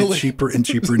stuff to get cheaper and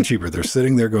cheaper and cheaper. They're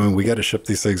sitting there going, we got to ship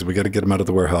these things. We got to get them out of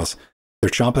the warehouse. They're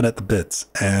chomping at the bits.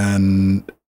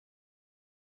 And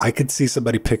I could see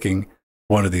somebody picking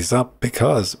one of these up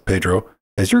because, Pedro,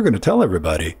 as you're going to tell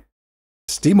everybody,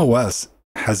 SteamOS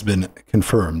has been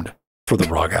confirmed for the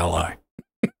ROG Ally.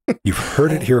 You've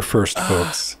heard it here first,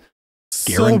 folks.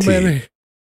 Guaranteed. So many.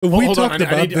 We talked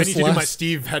about I this need to do my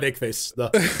Steve headache face.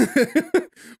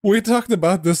 We talked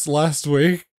about this last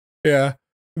week. Yeah.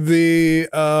 The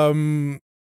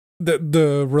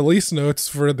release notes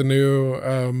for the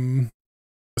new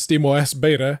SteamOS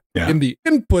beta in the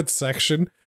input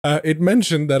section, it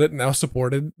mentioned that it now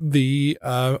supported the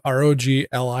ROG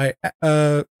Ally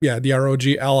the ROG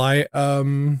Ally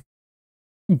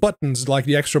buttons, like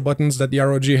the extra buttons that the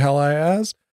ROG Ally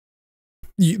has.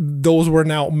 Those were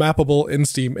now mappable in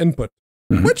Steam input,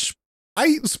 which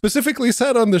I specifically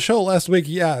said on the show last week.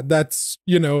 Yeah, that's,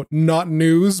 not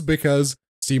news because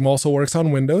Steam also works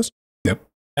on Windows. Yep.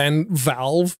 And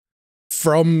Valve,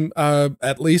 from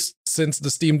at least since the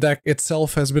Steam Deck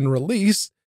itself has been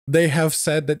released, they have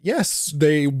said that yes,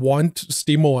 they want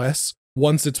SteamOS,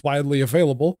 once it's widely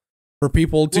available, for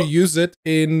people to use it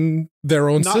in their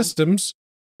own systems.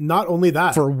 Not only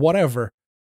that, for whatever.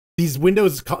 These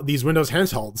Windows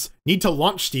handhelds need to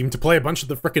launch Steam to play a bunch of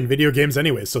the frickin' video games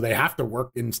anyways, so they have to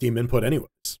work in Steam input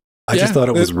anyways. I just thought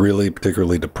it was really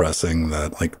particularly depressing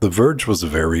that, like, The Verge was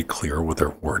very clear with their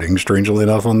wording, strangely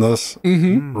enough, on this,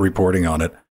 reporting on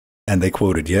it. And they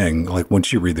quoted Yang. Like,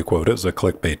 once you read the quote, it was a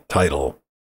clickbait title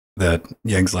that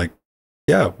Yang's like,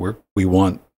 yeah, we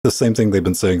want the same thing they've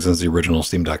been saying since the original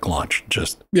Steam Deck launch.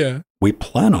 Just, we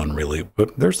plan on really,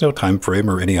 but there's no time frame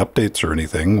or any updates or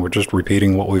anything. We're just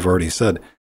repeating what we've already said,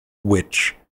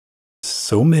 which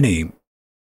so many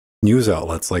news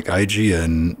outlets like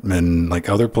IGN and like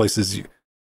other places,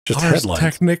 just Ars headlines.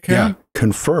 Technica? Yeah,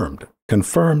 confirmed.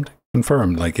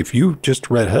 Like, if you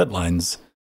just read headlines,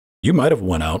 you might have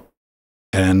went out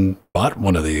and bought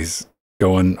one of these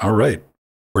going, all right,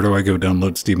 where do I go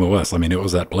download SteamOS? I mean, it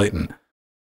was that blatant.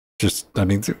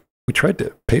 We tried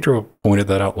to, Pedro pointed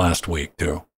that out last week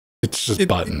too. It's just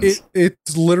buttons.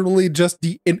 It's literally just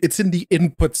it's in the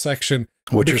input section.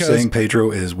 What you're saying,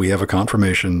 Pedro, is we have a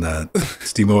confirmation that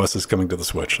SteamOS is coming to the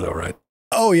Switch though, right?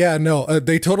 Oh yeah, no,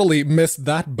 they totally missed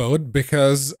that boat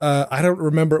because I don't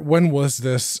remember, when was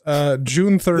this?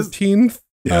 June 13th?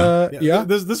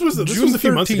 This was a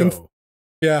few months ago.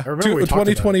 Yeah,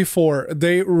 2024.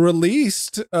 They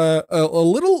released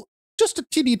just a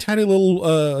teeny tiny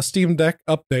little Steam Deck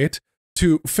update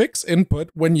to fix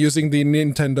input when using the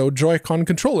Nintendo Joy-Con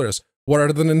controllers. What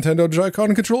are the Nintendo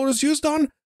Joy-Con controllers used on?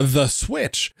 The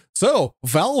Switch. So,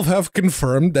 Valve have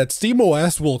confirmed that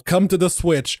SteamOS will come to the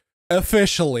Switch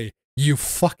officially. You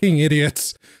fucking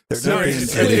idiots. It's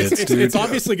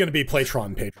obviously going to be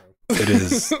Playtron, Pedro. It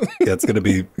is. Yeah, it's going to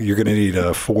be, you're going to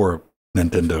need 4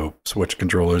 Nintendo Switch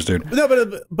controllers, dude. No,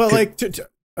 but like, to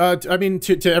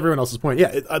everyone else's point,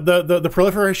 the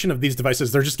proliferation of these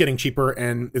devices, they're just getting cheaper,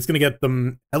 and it's going to get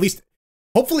them, at least,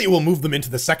 hopefully it will move them into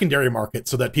the secondary market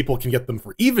so that people can get them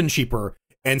for even cheaper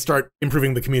and start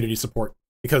improving the community support,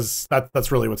 because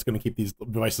that's really what's going to keep these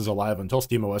devices alive until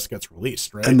SteamOS gets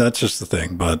released, right? And that's just the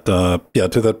thing. But to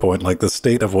that point, like, the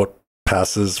state of what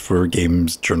passes for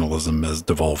games journalism has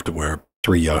devolved to where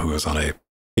 3 yahoos on a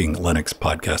King Linux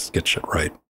podcast get shit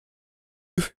right.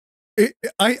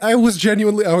 I was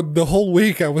genuinely, the whole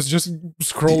week I was just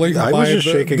scrolling. I was just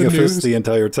shaking a fist the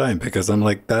entire time because I'm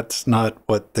like, that's not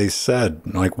what they said.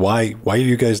 Like, why are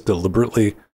you guys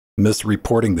deliberately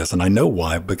misreporting this? And I know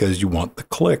why, because you want the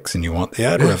clicks and you want the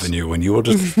ad revenue, and you will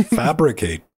just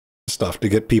fabricate stuff to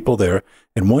get people there.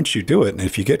 And once you do it, and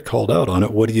if you get called out on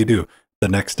it, what do? The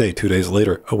next day, 2 days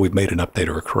later, oh, we've made an update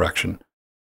or a correction.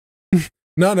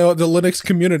 No, the Linux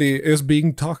community is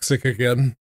being toxic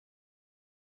again.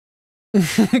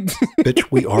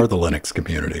 Bitch, we are the Linux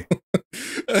community.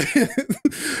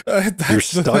 You're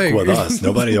stuck with us.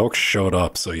 Nobody else showed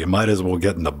up, so you might as well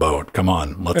get in the boat. Come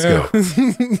on, let's go.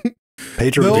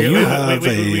 Pedro, do you have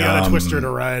we got a twister to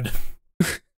ride?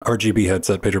 RGB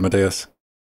headset, Pedro Mateus?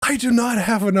 I do not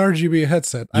have an RGB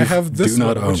headset. I have this do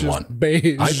not one, own which one. Is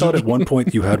beige. I thought at one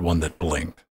point you had one that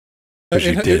blinked.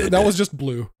 That was just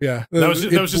blue. Yeah, that was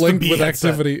just blinked with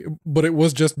activity, but it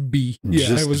was just B.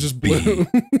 Yeah, it was just blue.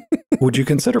 Would you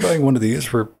consider buying one of these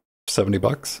for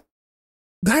 $70?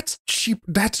 That's cheap.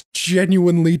 That's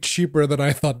genuinely cheaper than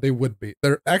I thought they would be.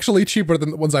 They're actually cheaper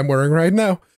than the ones I'm wearing right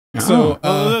now. So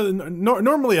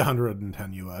normally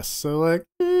 110 US. So like,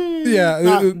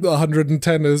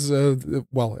 110 is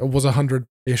well, it was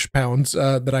 100-ish pounds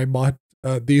that I bought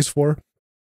these for.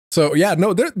 So yeah,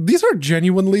 no, these are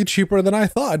genuinely cheaper than I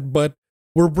thought. But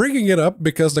we're bringing it up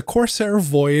because the Corsair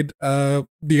Void, the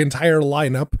entire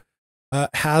lineup,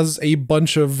 has a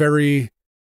bunch of very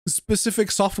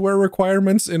specific software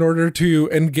requirements in order to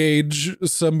engage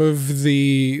some of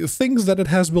the things that it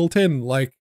has built in,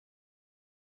 like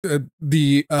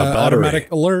the automatic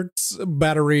alerts,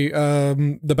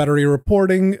 the battery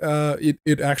reporting.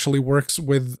 It actually works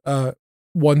with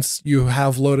once you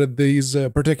have loaded these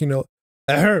particular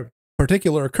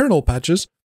kernel patches,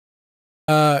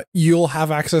 you'll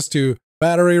have access to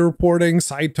battery reporting,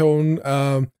 side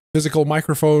tone, physical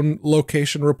microphone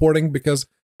location reporting, because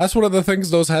that's one of the things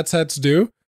those headsets do.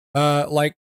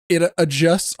 Like it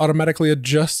automatically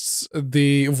adjusts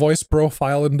the voice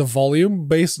profile and the volume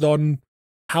based on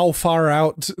how far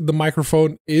out the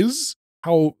microphone is,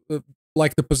 how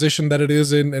like the position that it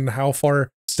is in, and how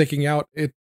far sticking out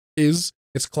it is.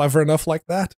 It's clever enough like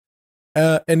that.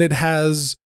 And it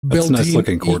has built-in... That's a nice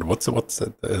looking cord. What's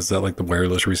it? Is that like the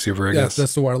wireless receiver, I guess? Yes,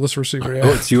 that's the wireless receiver, yeah.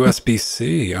 Oh, it's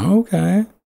USB-C. Okay.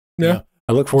 Yeah.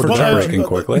 I look forward to jailbreaking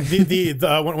quickly.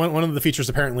 One of the features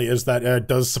apparently is that it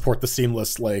does support the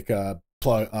seamless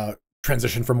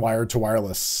transition from wired to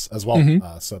wireless as well.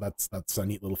 Mm-hmm. So that's a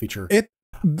neat little feature.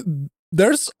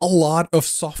 There's a lot of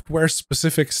software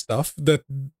specific stuff that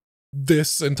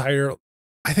this entire,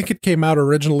 I think it came out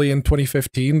originally in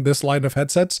 2015, this line of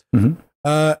headsets. Mm-hmm.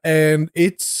 And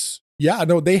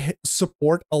they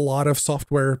support a lot of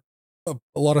software, a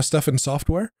lot of stuff in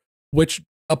software, which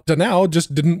up to now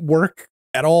just didn't work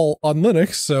at all on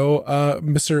Linux. So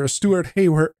Mr. Stuart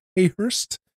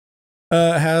Hayhurst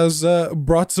has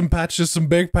brought some patches, some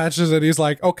big patches, and he's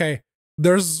like, okay,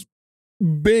 there's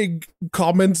big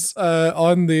comments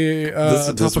on the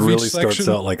this top of really each starts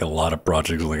section. out like a lot of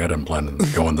projects. Like I didn't plan on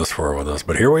going this far with us,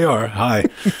 but here we are. Hi.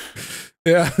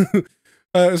 Yeah.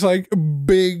 It's like a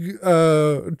big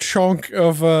chunk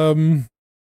of comments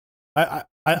I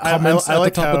at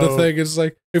like the top of the thing. It's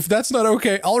like, if that's not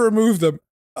okay, I'll remove them.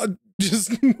 The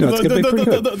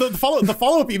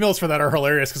follow-up emails for that are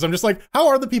hilarious, because I'm just like, how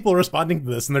are the people responding to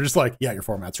this? And they're just like, yeah, your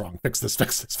format's wrong. Fix this. Yeah.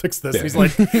 And he's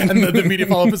like, and the media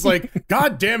follow-up is like,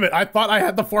 God damn it, I thought I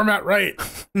had the format right.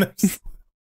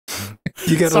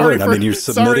 You gotta learn. I mean, you're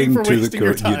submitting to the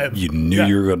code. You knew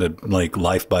you were going to like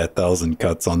life by 1,000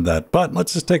 cuts on that. But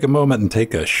let's just take a moment and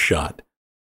take a shot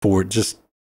for just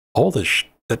all this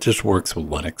that just works with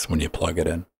Linux when you plug it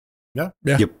in. Yeah.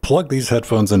 You plug these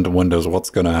headphones into Windows, what's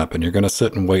going to happen? You're going to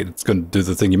sit and wait. It's going to do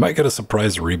the thing. You might get a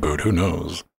surprise reboot. Who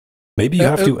knows? Maybe you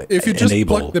have to if you just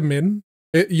plug them in,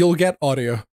 you'll get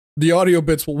audio. The audio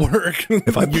bits will work.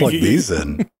 If I plug these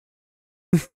in,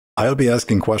 I'll be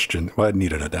asking questions. Well, I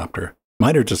need an adapter.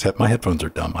 Mine are just my headphones are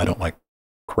dumb. I don't like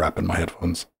crap in my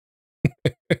headphones.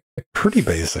 Pretty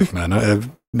basic, man. I have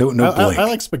no blink. I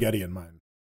like spaghetti in mine.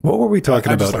 What were we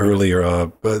talking about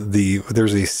earlier?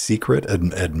 There's a secret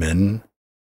admin.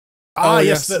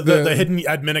 Yes, the hidden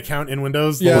admin account in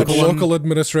Windows. The local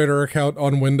administrator account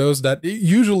on Windows that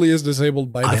usually is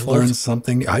disabled by default. I learned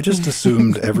something. I just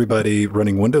assumed everybody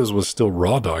running Windows was still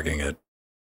raw dogging it.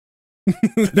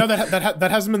 No,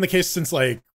 that hasn't been the case since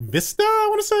like Vista, I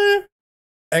want to say.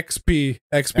 XP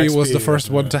was the first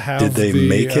one to have. Did they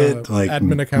make it like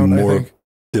admin account more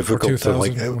difficult to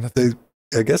like?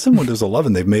 I guess in Windows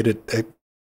 11 they've made it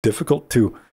difficult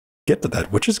to get to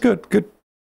that, which is good. Good.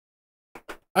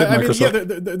 I mean, yeah,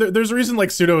 there's a reason like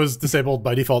sudo is disabled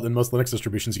by default in most Linux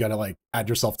distributions. You got to like add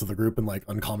yourself to the group and like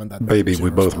uncomment that. Baby, we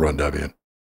both run Debian.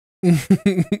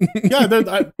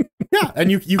 Yeah, and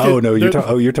you. Oh no,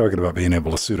 you're talking about being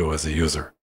able to sudo as a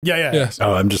user. Yeah. Yes.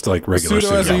 Oh, I'm just like regular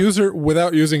sudo as a user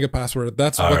without using a password.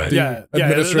 That's what the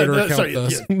administrator account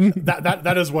does.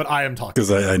 That is what I am talking. Because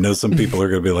I know some people are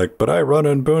going to be like, but I run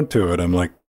Ubuntu, and I'm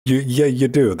like, you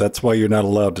do. That's why you're not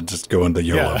allowed to just go into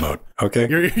YOLO mode. Okay.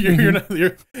 You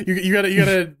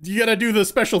gotta do the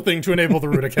special thing to enable the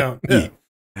root account. Yeah.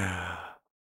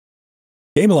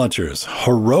 Game launchers,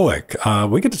 heroic.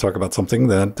 We get to talk about something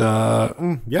that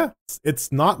it's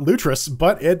not Lutris,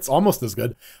 but it's almost as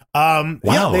good.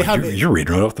 Wow, you're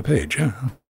reading right off the page. Yeah.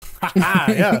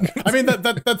 Yeah. I mean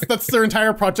that's their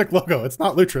entire project logo. It's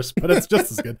not Lutris, but it's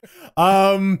just as good.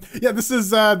 This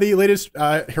is the latest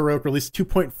heroic release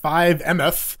 2.5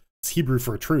 MF. It's Hebrew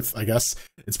for truth, I guess.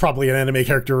 It's probably an anime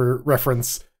character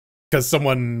reference, because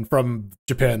someone from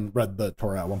Japan read the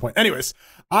Torah at one point. Anyways,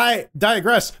 I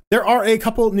digress. There are a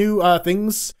couple new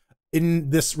things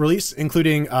in this release,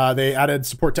 including they added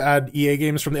support to add EA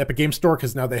games from the Epic Games Store,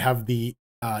 because now they have the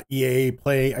EA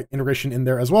Play integration in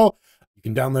there as well. You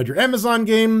can download your Amazon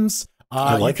games.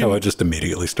 I like how I just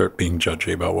immediately start being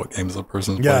judgy about what games the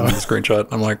person's playing in the screenshot.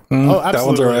 I'm like, that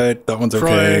one's all right. That one's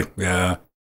okay. Yeah.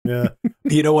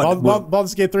 You know what?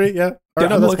 Baldur's Gate 3, yeah.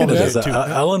 I'm looking at this.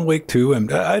 Alan Wake 2,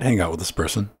 and I'd hang out with this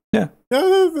person. Yeah.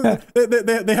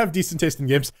 They have decent taste in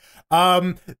games.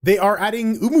 They are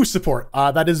adding Umu support.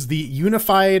 That is the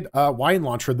unified wine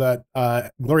launcher that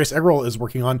Glorious Eggroll is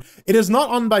working on. It is not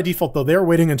on by default, though. They're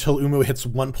waiting until Umu hits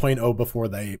 1.0 before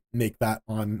they make that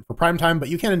on for prime time, but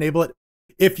you can enable it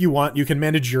if you want. You can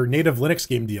manage your native Linux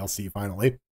game DLC,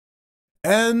 finally.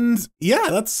 And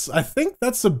yeah, I think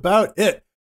that's about it.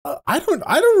 I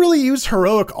don't really use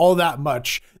Heroic all that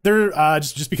much. They're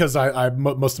just because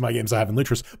most of my games I have in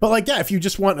Lutris. But like, yeah, if you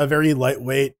just want a very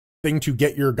lightweight thing to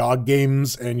get your GOG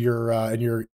games and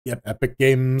your Epic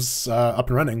games up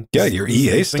and running. Yeah, your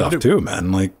EA stuff too,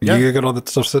 man. Like you get all that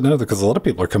stuff sitting there because a lot of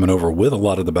people are coming over with a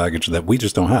lot of the baggage that we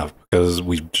just don't have because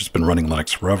we've just been running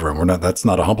Linux forever, and that's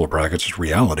not a humble brag, it's just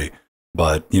reality.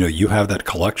 But you have that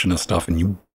collection of stuff, and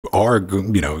you are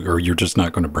or you're just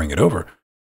not going to bring it over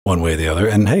one way or the other.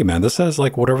 And hey, man, this has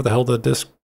like whatever the hell the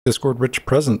Discord rich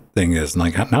present thing is. And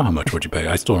like, now how much would you pay?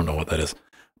 I still don't know what that is.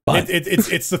 But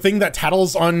it's the thing that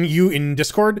tattles on you in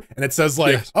Discord, and it says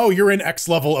like, yes, oh, you're in X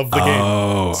level of the game.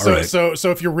 Oh, so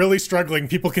if you're really struggling,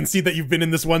 people can see that you've been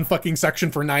in this one fucking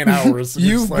section for 9 hours.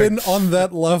 You've been on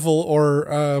that level or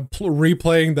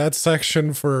replaying that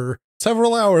section for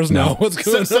several hours now. What's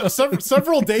going on?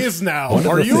 Several days now.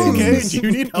 Are you okay? Do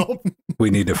you need help?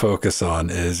 We need to focus on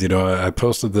is, I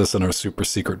posted this in our super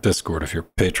secret Discord. If you're a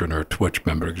patron or a Twitch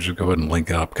member, you should go ahead and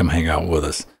link up, come hang out with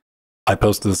us. I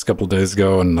posted this a couple of days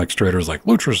ago, and like Strader's like,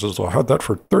 Lutris has had that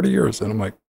for 30 years. And I'm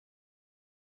like,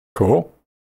 cool.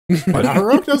 But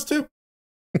Heroic does too.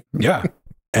 Yeah.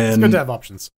 And it's good to have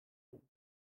options.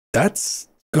 That's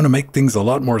going to make things a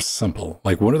lot more simple.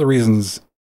 Like one of the reasons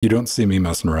you don't see me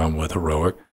messing around with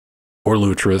Heroic or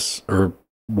Lutris or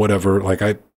whatever, like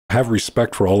I have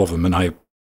respect for all of them, and I,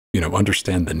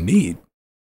 understand the need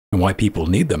and why people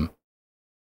need them,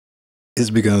 is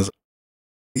because,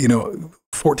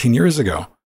 14 years ago,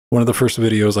 one of the first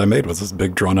videos I made was this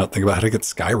big drawn out thing about how to get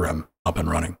Skyrim up and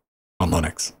running on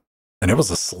Linux. And it was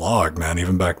a slog, man,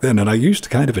 even back then. And I used to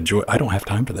kind of enjoy, I don't have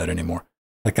time for that anymore.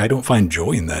 Like, I don't find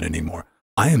joy in that anymore.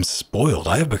 I am spoiled.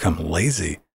 I have become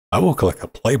lazy. I will click a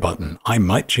play button. I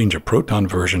might change a Proton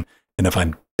version. And if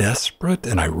I'm desperate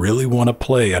and I really want to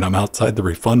play and I'm outside the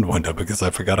refund window because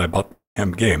I forgot I bought the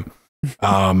damn game,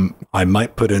 I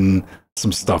might put in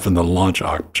some stuff in the launch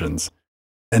options.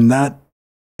 And that,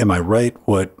 am I right?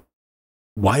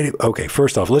 Okay,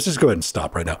 first off, let's just go ahead and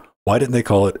stop right now. Why didn't they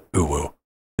call it uwu?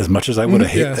 As much as I would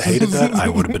have hated that, I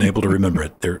would have been able to remember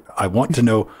it. I want to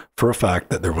know for a fact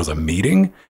that there was a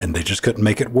meeting and they just couldn't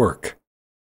make it work.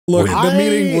 Look, the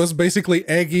meeting was basically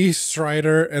Aggie,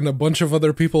 Strider, and a bunch of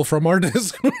other people from our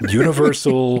Discord.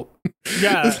 Universal.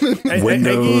 Yeah.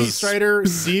 Windows. Aggie, Strider,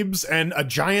 Siebes, and a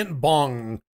giant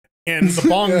bong. And the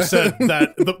bong said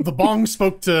that the bong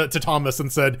spoke to Thomas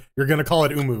and said, "You're going to call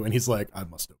it Umu." And he's like, "I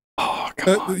must have." Oh,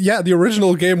 God. Yeah, the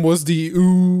original game was the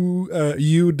UWG.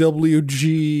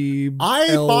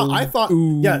 I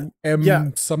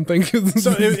thought, something.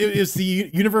 So it is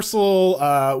the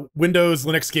Universal Windows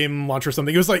Linux game launcher or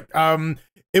something. It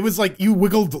was like you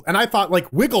wiggled, and I thought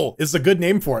like wiggle is a good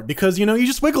name for it because you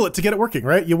just wiggle it to get it working,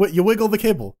 right? You wiggle the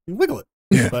cable, you wiggle it.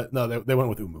 Yeah. But no, they went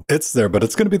with Umu. It's there, but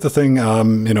it's going to be the thing.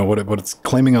 What it's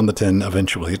claiming on the tin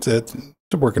eventually. It's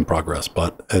a work in progress,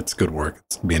 but it's good work.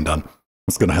 It's being done.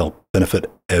 It's going to help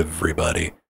benefit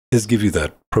everybody. Is give you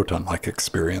that Proton-like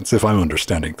experience, if I'm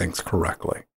understanding things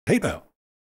correctly. Hey, though.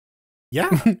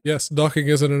 Yeah. Yes, docking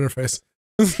is an interface.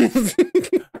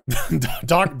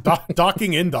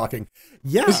 Docking in docking.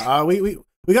 Yeah. We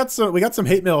got some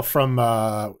hate mail from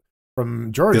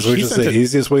George. Because we just say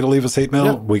easiest way to leave us hate mail.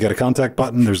 Yeah. We got a contact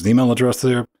button. There's an email address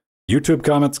there. YouTube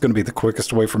comments going to be the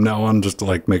quickest way from now on, just to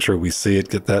like make sure we see it,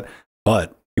 get that.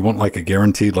 But you want like a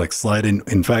guaranteed like slide in.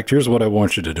 In fact, here's what I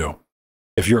want you to do.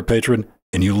 If you're a patron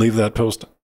and you leave that post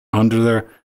under there,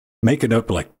 make a note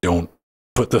like, don't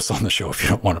put this on the show if you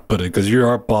don't want to put it, because you're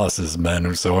our bosses,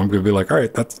 man. So I'm going to be like, all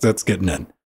right, that's getting in.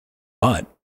 But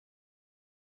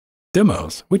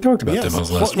demos. We talked about demos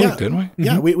last week, didn't we?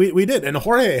 Yeah, we did. And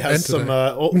Jorge has some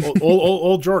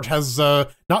old George has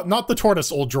not the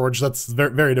tortoise old George. That's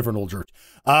very, very different old George.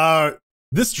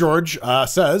 This George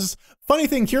says, funny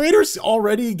thing, curators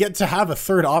already get to have a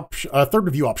third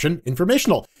review option,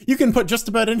 informational. You can put just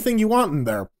about anything you want in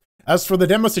there. As for the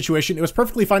demo situation, it was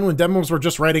perfectly fine when demos were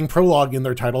just writing prologue in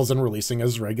their titles and releasing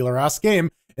as regular-ass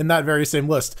game in that very same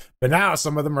list. But now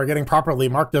some of them are getting properly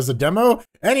marked as a demo.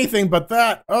 Anything but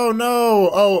that. Oh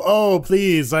no. Oh,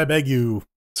 please, I beg you.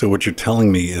 So what you're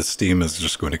telling me is Steam is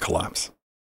just going to collapse.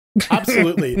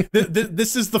 Absolutely.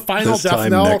 This is the final death knell.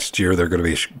 This time next year, they're going to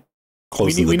be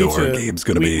closing the door. Gabe's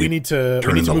going to be we need to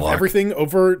move everything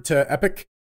over to Epic.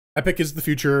 Epic is the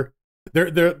future.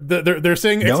 They're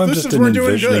saying now exclusives were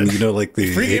doing good. You know, like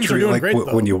the free games are doing like great,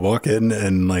 when you walk in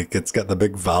and like it's got the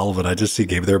big valve, and I just see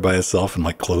Gabe there by himself, and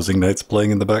like closing nights playing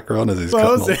in the background as he's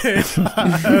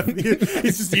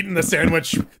he's just eating the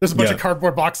sandwich. There's a bunch of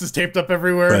cardboard boxes taped up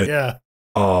everywhere. Right. Yeah.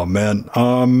 Oh man.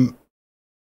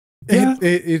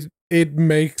 It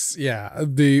makes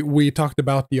we talked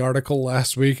about the article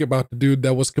last week about the dude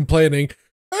that was complaining,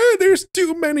 there's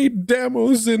too many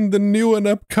demos in the new and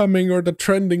upcoming or the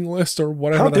trending list or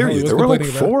whatever. How dare you? There were like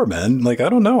 4, man. Like, I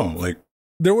don't know. Like,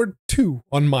 there were 2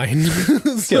 on mine.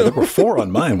 Yeah, there were 4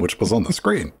 on mine, which was on the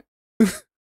screen.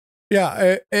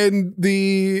 Yeah, and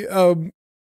the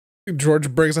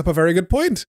George brings up a very good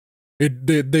point.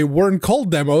 They weren't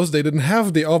called demos. They didn't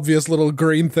have the obvious little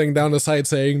green thing down the side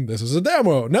saying this is a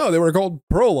demo. No, they were called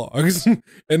prologues,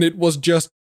 and it was just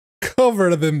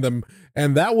covered in them,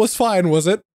 and that was fine, was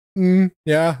it?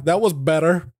 Yeah, that was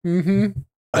better.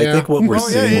 I think what we're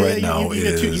seeing right now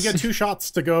is you get 2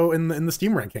 shots to go in the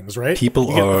Steam rankings, right? People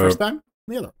you get are the first time,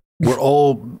 the other. We're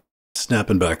all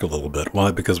snapping back a little bit.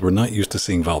 Why? Because we're not used to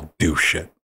seeing Valve do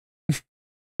shit.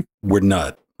 We're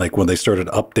not. Like when they started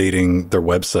updating their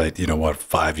website,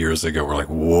 5 years ago, we're like,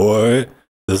 what?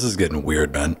 This is getting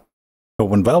weird, man. But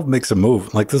when Valve makes a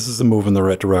move, like this is a move in the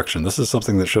right direction. This is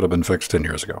something that should have been fixed 10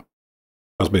 years ago.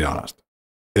 Let's be honest.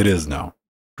 It is now.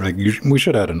 Like they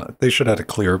should have had a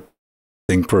clear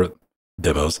thing for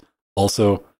demos.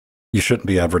 Also, you shouldn't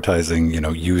be advertising,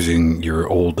 using your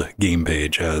old game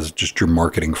page as just your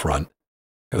marketing front.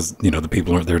 Because, the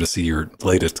people aren't there to see your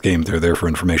latest game. They're there for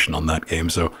information on that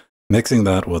game. So mixing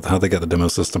that with how they got the demo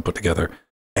system put together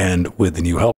and with the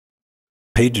new help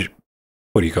page,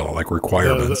 what do you call it? Like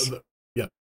requirements. Yes.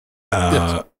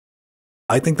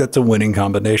 I think that's a winning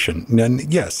combination.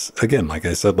 And yes, again, like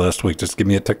I said last week, just give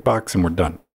me a tick box and we're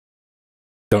done.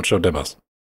 Don't show demos.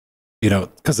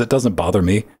 Because it doesn't bother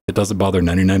me. It doesn't bother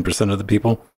 99% of the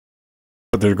people.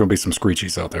 But there are going to be some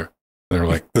screechies out there. They're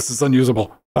like, this is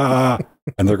unusable. And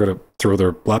they're going to throw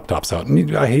their laptops out.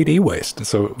 And I hate e-waste.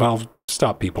 So Valve,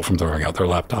 stop people from throwing out their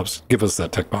laptops. Give us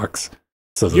that tick box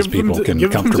so those people can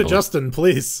give comfortably. Them to Justin,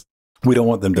 please. We don't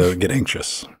want them to get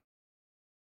anxious.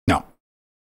 No.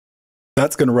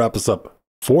 That's going to wrap us up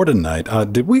for tonight.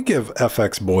 Did we give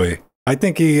FX Boy? I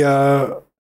think he want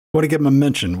to give him a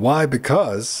mention. Why?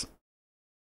 Because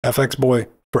FX Boy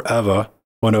forever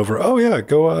went over. Oh yeah,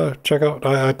 go check out.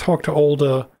 I talked to old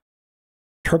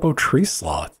Turbo Tree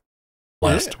Sloth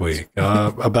last week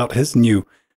about his new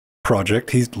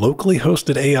project. He's locally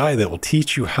hosted AI that will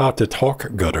teach you how to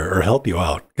talk gutter or help you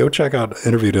out. Go check out.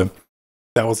 Interviewed him.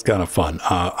 That was kind of fun.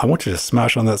 I want you to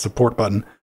smash on that support button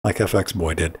like FX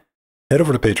Boy did. Head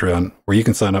over to Patreon where you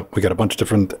can sign up. We got a bunch of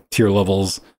different tier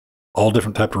levels, all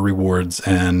different type of rewards,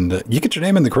 and you get your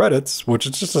name in the credits, which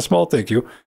is just a small thank you.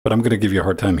 But I'm going to give you a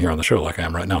hard time here on the show like I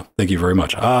am right now. Thank you very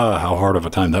much. How hard of a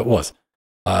time that was.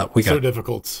 We got so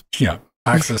difficult. Yeah,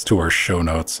 access to our show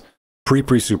notes,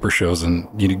 pre-super shows, and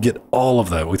you get all of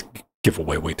that. We give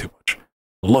away way too much.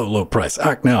 Low price.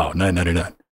 Act now,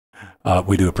 $9.99.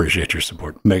 We do appreciate your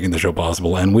support, making the show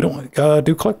possible, and we don't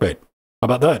do clickbait. How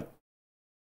about that?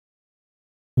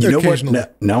 You know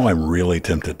what? Now I'm really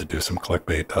tempted to do some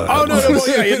clickbait. No!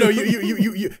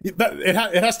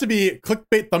 It has to be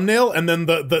clickbait thumbnail, and then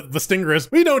the stinger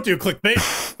is we don't do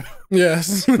clickbait.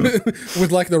 Yes,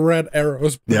 with like the red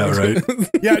arrows. Yeah, right.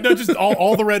 Yeah, no, just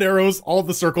all the red arrows, all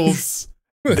the circles.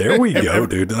 There we go,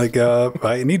 dude. Like,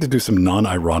 I need to do some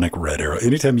non-ironic red arrow.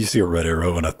 Anytime you see a red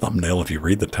arrow in a thumbnail, if you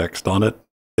read the text on it,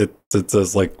 it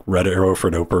says like red arrow for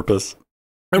no purpose.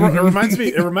 It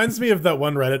reminds me of that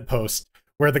one Reddit post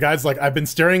where the guy's like, I've been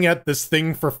staring at this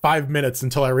thing for 5 minutes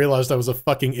until I realized I was a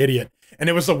fucking idiot. And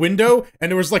it was a window,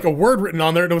 and there was like a word written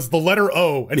on there, and it was the letter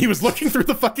O. And he was looking through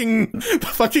the fucking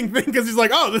thing because he's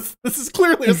like, oh, this is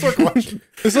clearly a circle.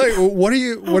 It's like, what are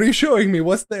you showing me?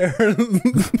 What's there?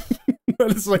 And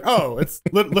it's like, oh, it's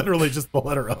literally just the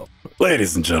letter O.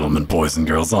 Ladies and gentlemen, boys and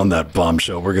girls, on that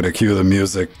bombshell, we're going to cue the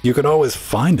music. You can always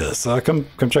find us. Come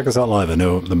check us out live. I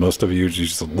know the most of you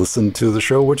just listen to the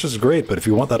show, which is great. But if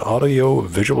you want that audio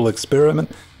visual experiment,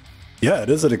 yeah, it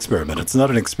is an experiment. It's not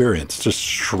an experience. It's just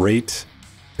straight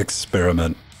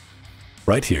experiment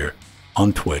right here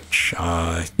on Twitch.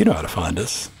 You know how to find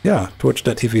us. Yeah,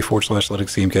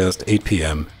 twitch.tv/LinuxGamecast, 8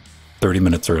 p.m., 30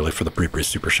 minutes early for the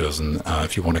pre-super shows. And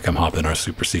if you want to come hop in our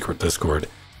super secret Discord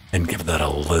and give that a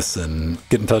listen,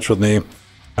 get in touch with me.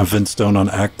 I'm Vin Stone on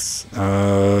X,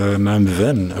 and I'm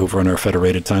Vin over on our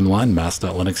federated timeline,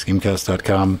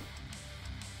 mass.linuxgamecast.com.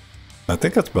 I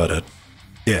think that's about it.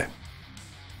 Yeah.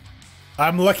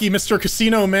 I'm lucky Mr.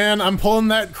 Casino, man. I'm pulling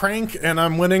that crank, and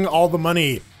I'm winning all the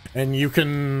money. And you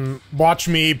can watch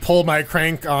me pull my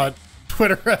crank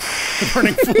Twitter The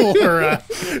Burning Fool, or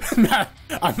Matt,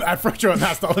 I'm at Frojo at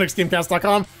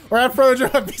mass.linuxteamcast.com, or at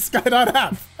Frojo at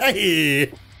bsky.app.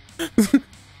 Hey!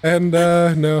 And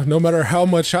no matter how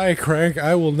much I crank,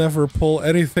 I will never pull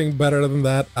anything better than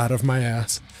that out of my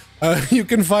ass. You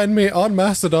can find me on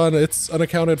Mastodon. It's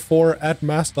unaccounted for at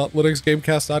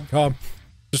mass.linuxgamecast.com.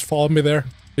 Just follow me there.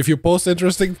 If you post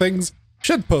interesting things,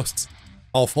 shit posts,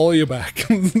 I'll follow you back.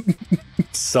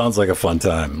 Sounds like a fun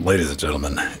time. Ladies and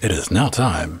gentlemen, it is now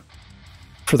time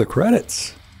for the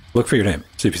credits. Look for your name,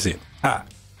 CPC. Ah.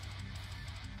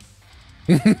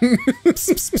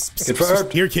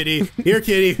 Here, kitty. Here,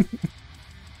 kitty.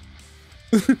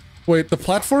 Wait, the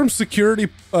platform security...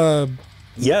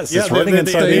 Yes, it's running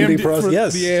inside the AMD Pros.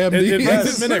 Yes. The AMD. It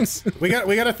runs in Linux. We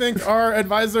got to thank our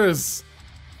advisors.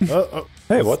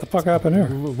 Hey, what the fuck happened here?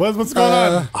 What's going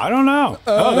on? I don't know.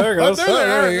 Oh, there it goes.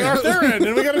 Therein.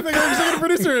 And we got to thank our executive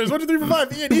producers. 1, 2, 3, 4,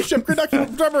 5. Ian, Eship,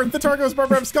 Gridducky, Drummer, The Targos,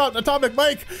 Barbara, Scott, Atomic,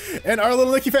 Mike, and our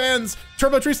little Nicky fans,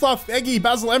 Turbo Tree Sloth, Eggy,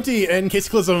 Basil Empty, and Casey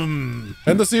Clism.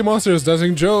 And the Sea Monsters,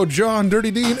 Dusting Joe, John, Dirty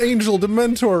Dean, Angel,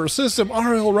 Dementor, System,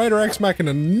 RL, Rider, X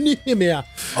Machina, Nehemiah.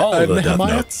 All of the Death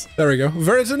Notes. There we go.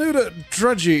 Veritanuda,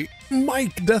 Drudgy,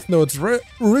 Mike, Death Notes,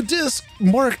 Redisc,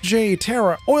 Mark J,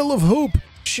 Tara, Oil of Hope,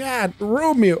 Chad,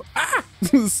 Romeo,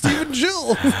 Steve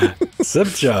Jill,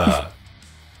 Sibja,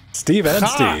 Steve and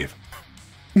Steve.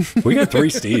 We got 3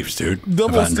 Steves, dude.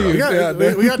 Double Steve.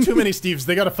 We got too many Steves.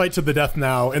 They got to fight to the death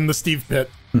now in the Steve pit.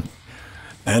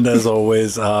 And as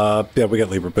always, we got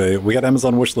LibrePay. We got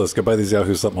Amazon wishlist. Go buy these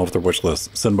Yahoo something off their wish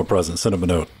list. Send them a present. Send them a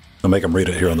note. I'll make them read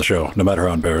it here on the show, no matter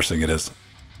how embarrassing it is.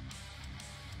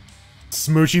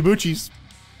 Smoochy boochies.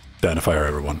 Identifier,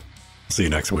 everyone. See you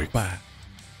next week. Bye.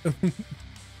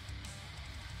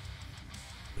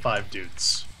 5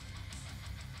 dudes.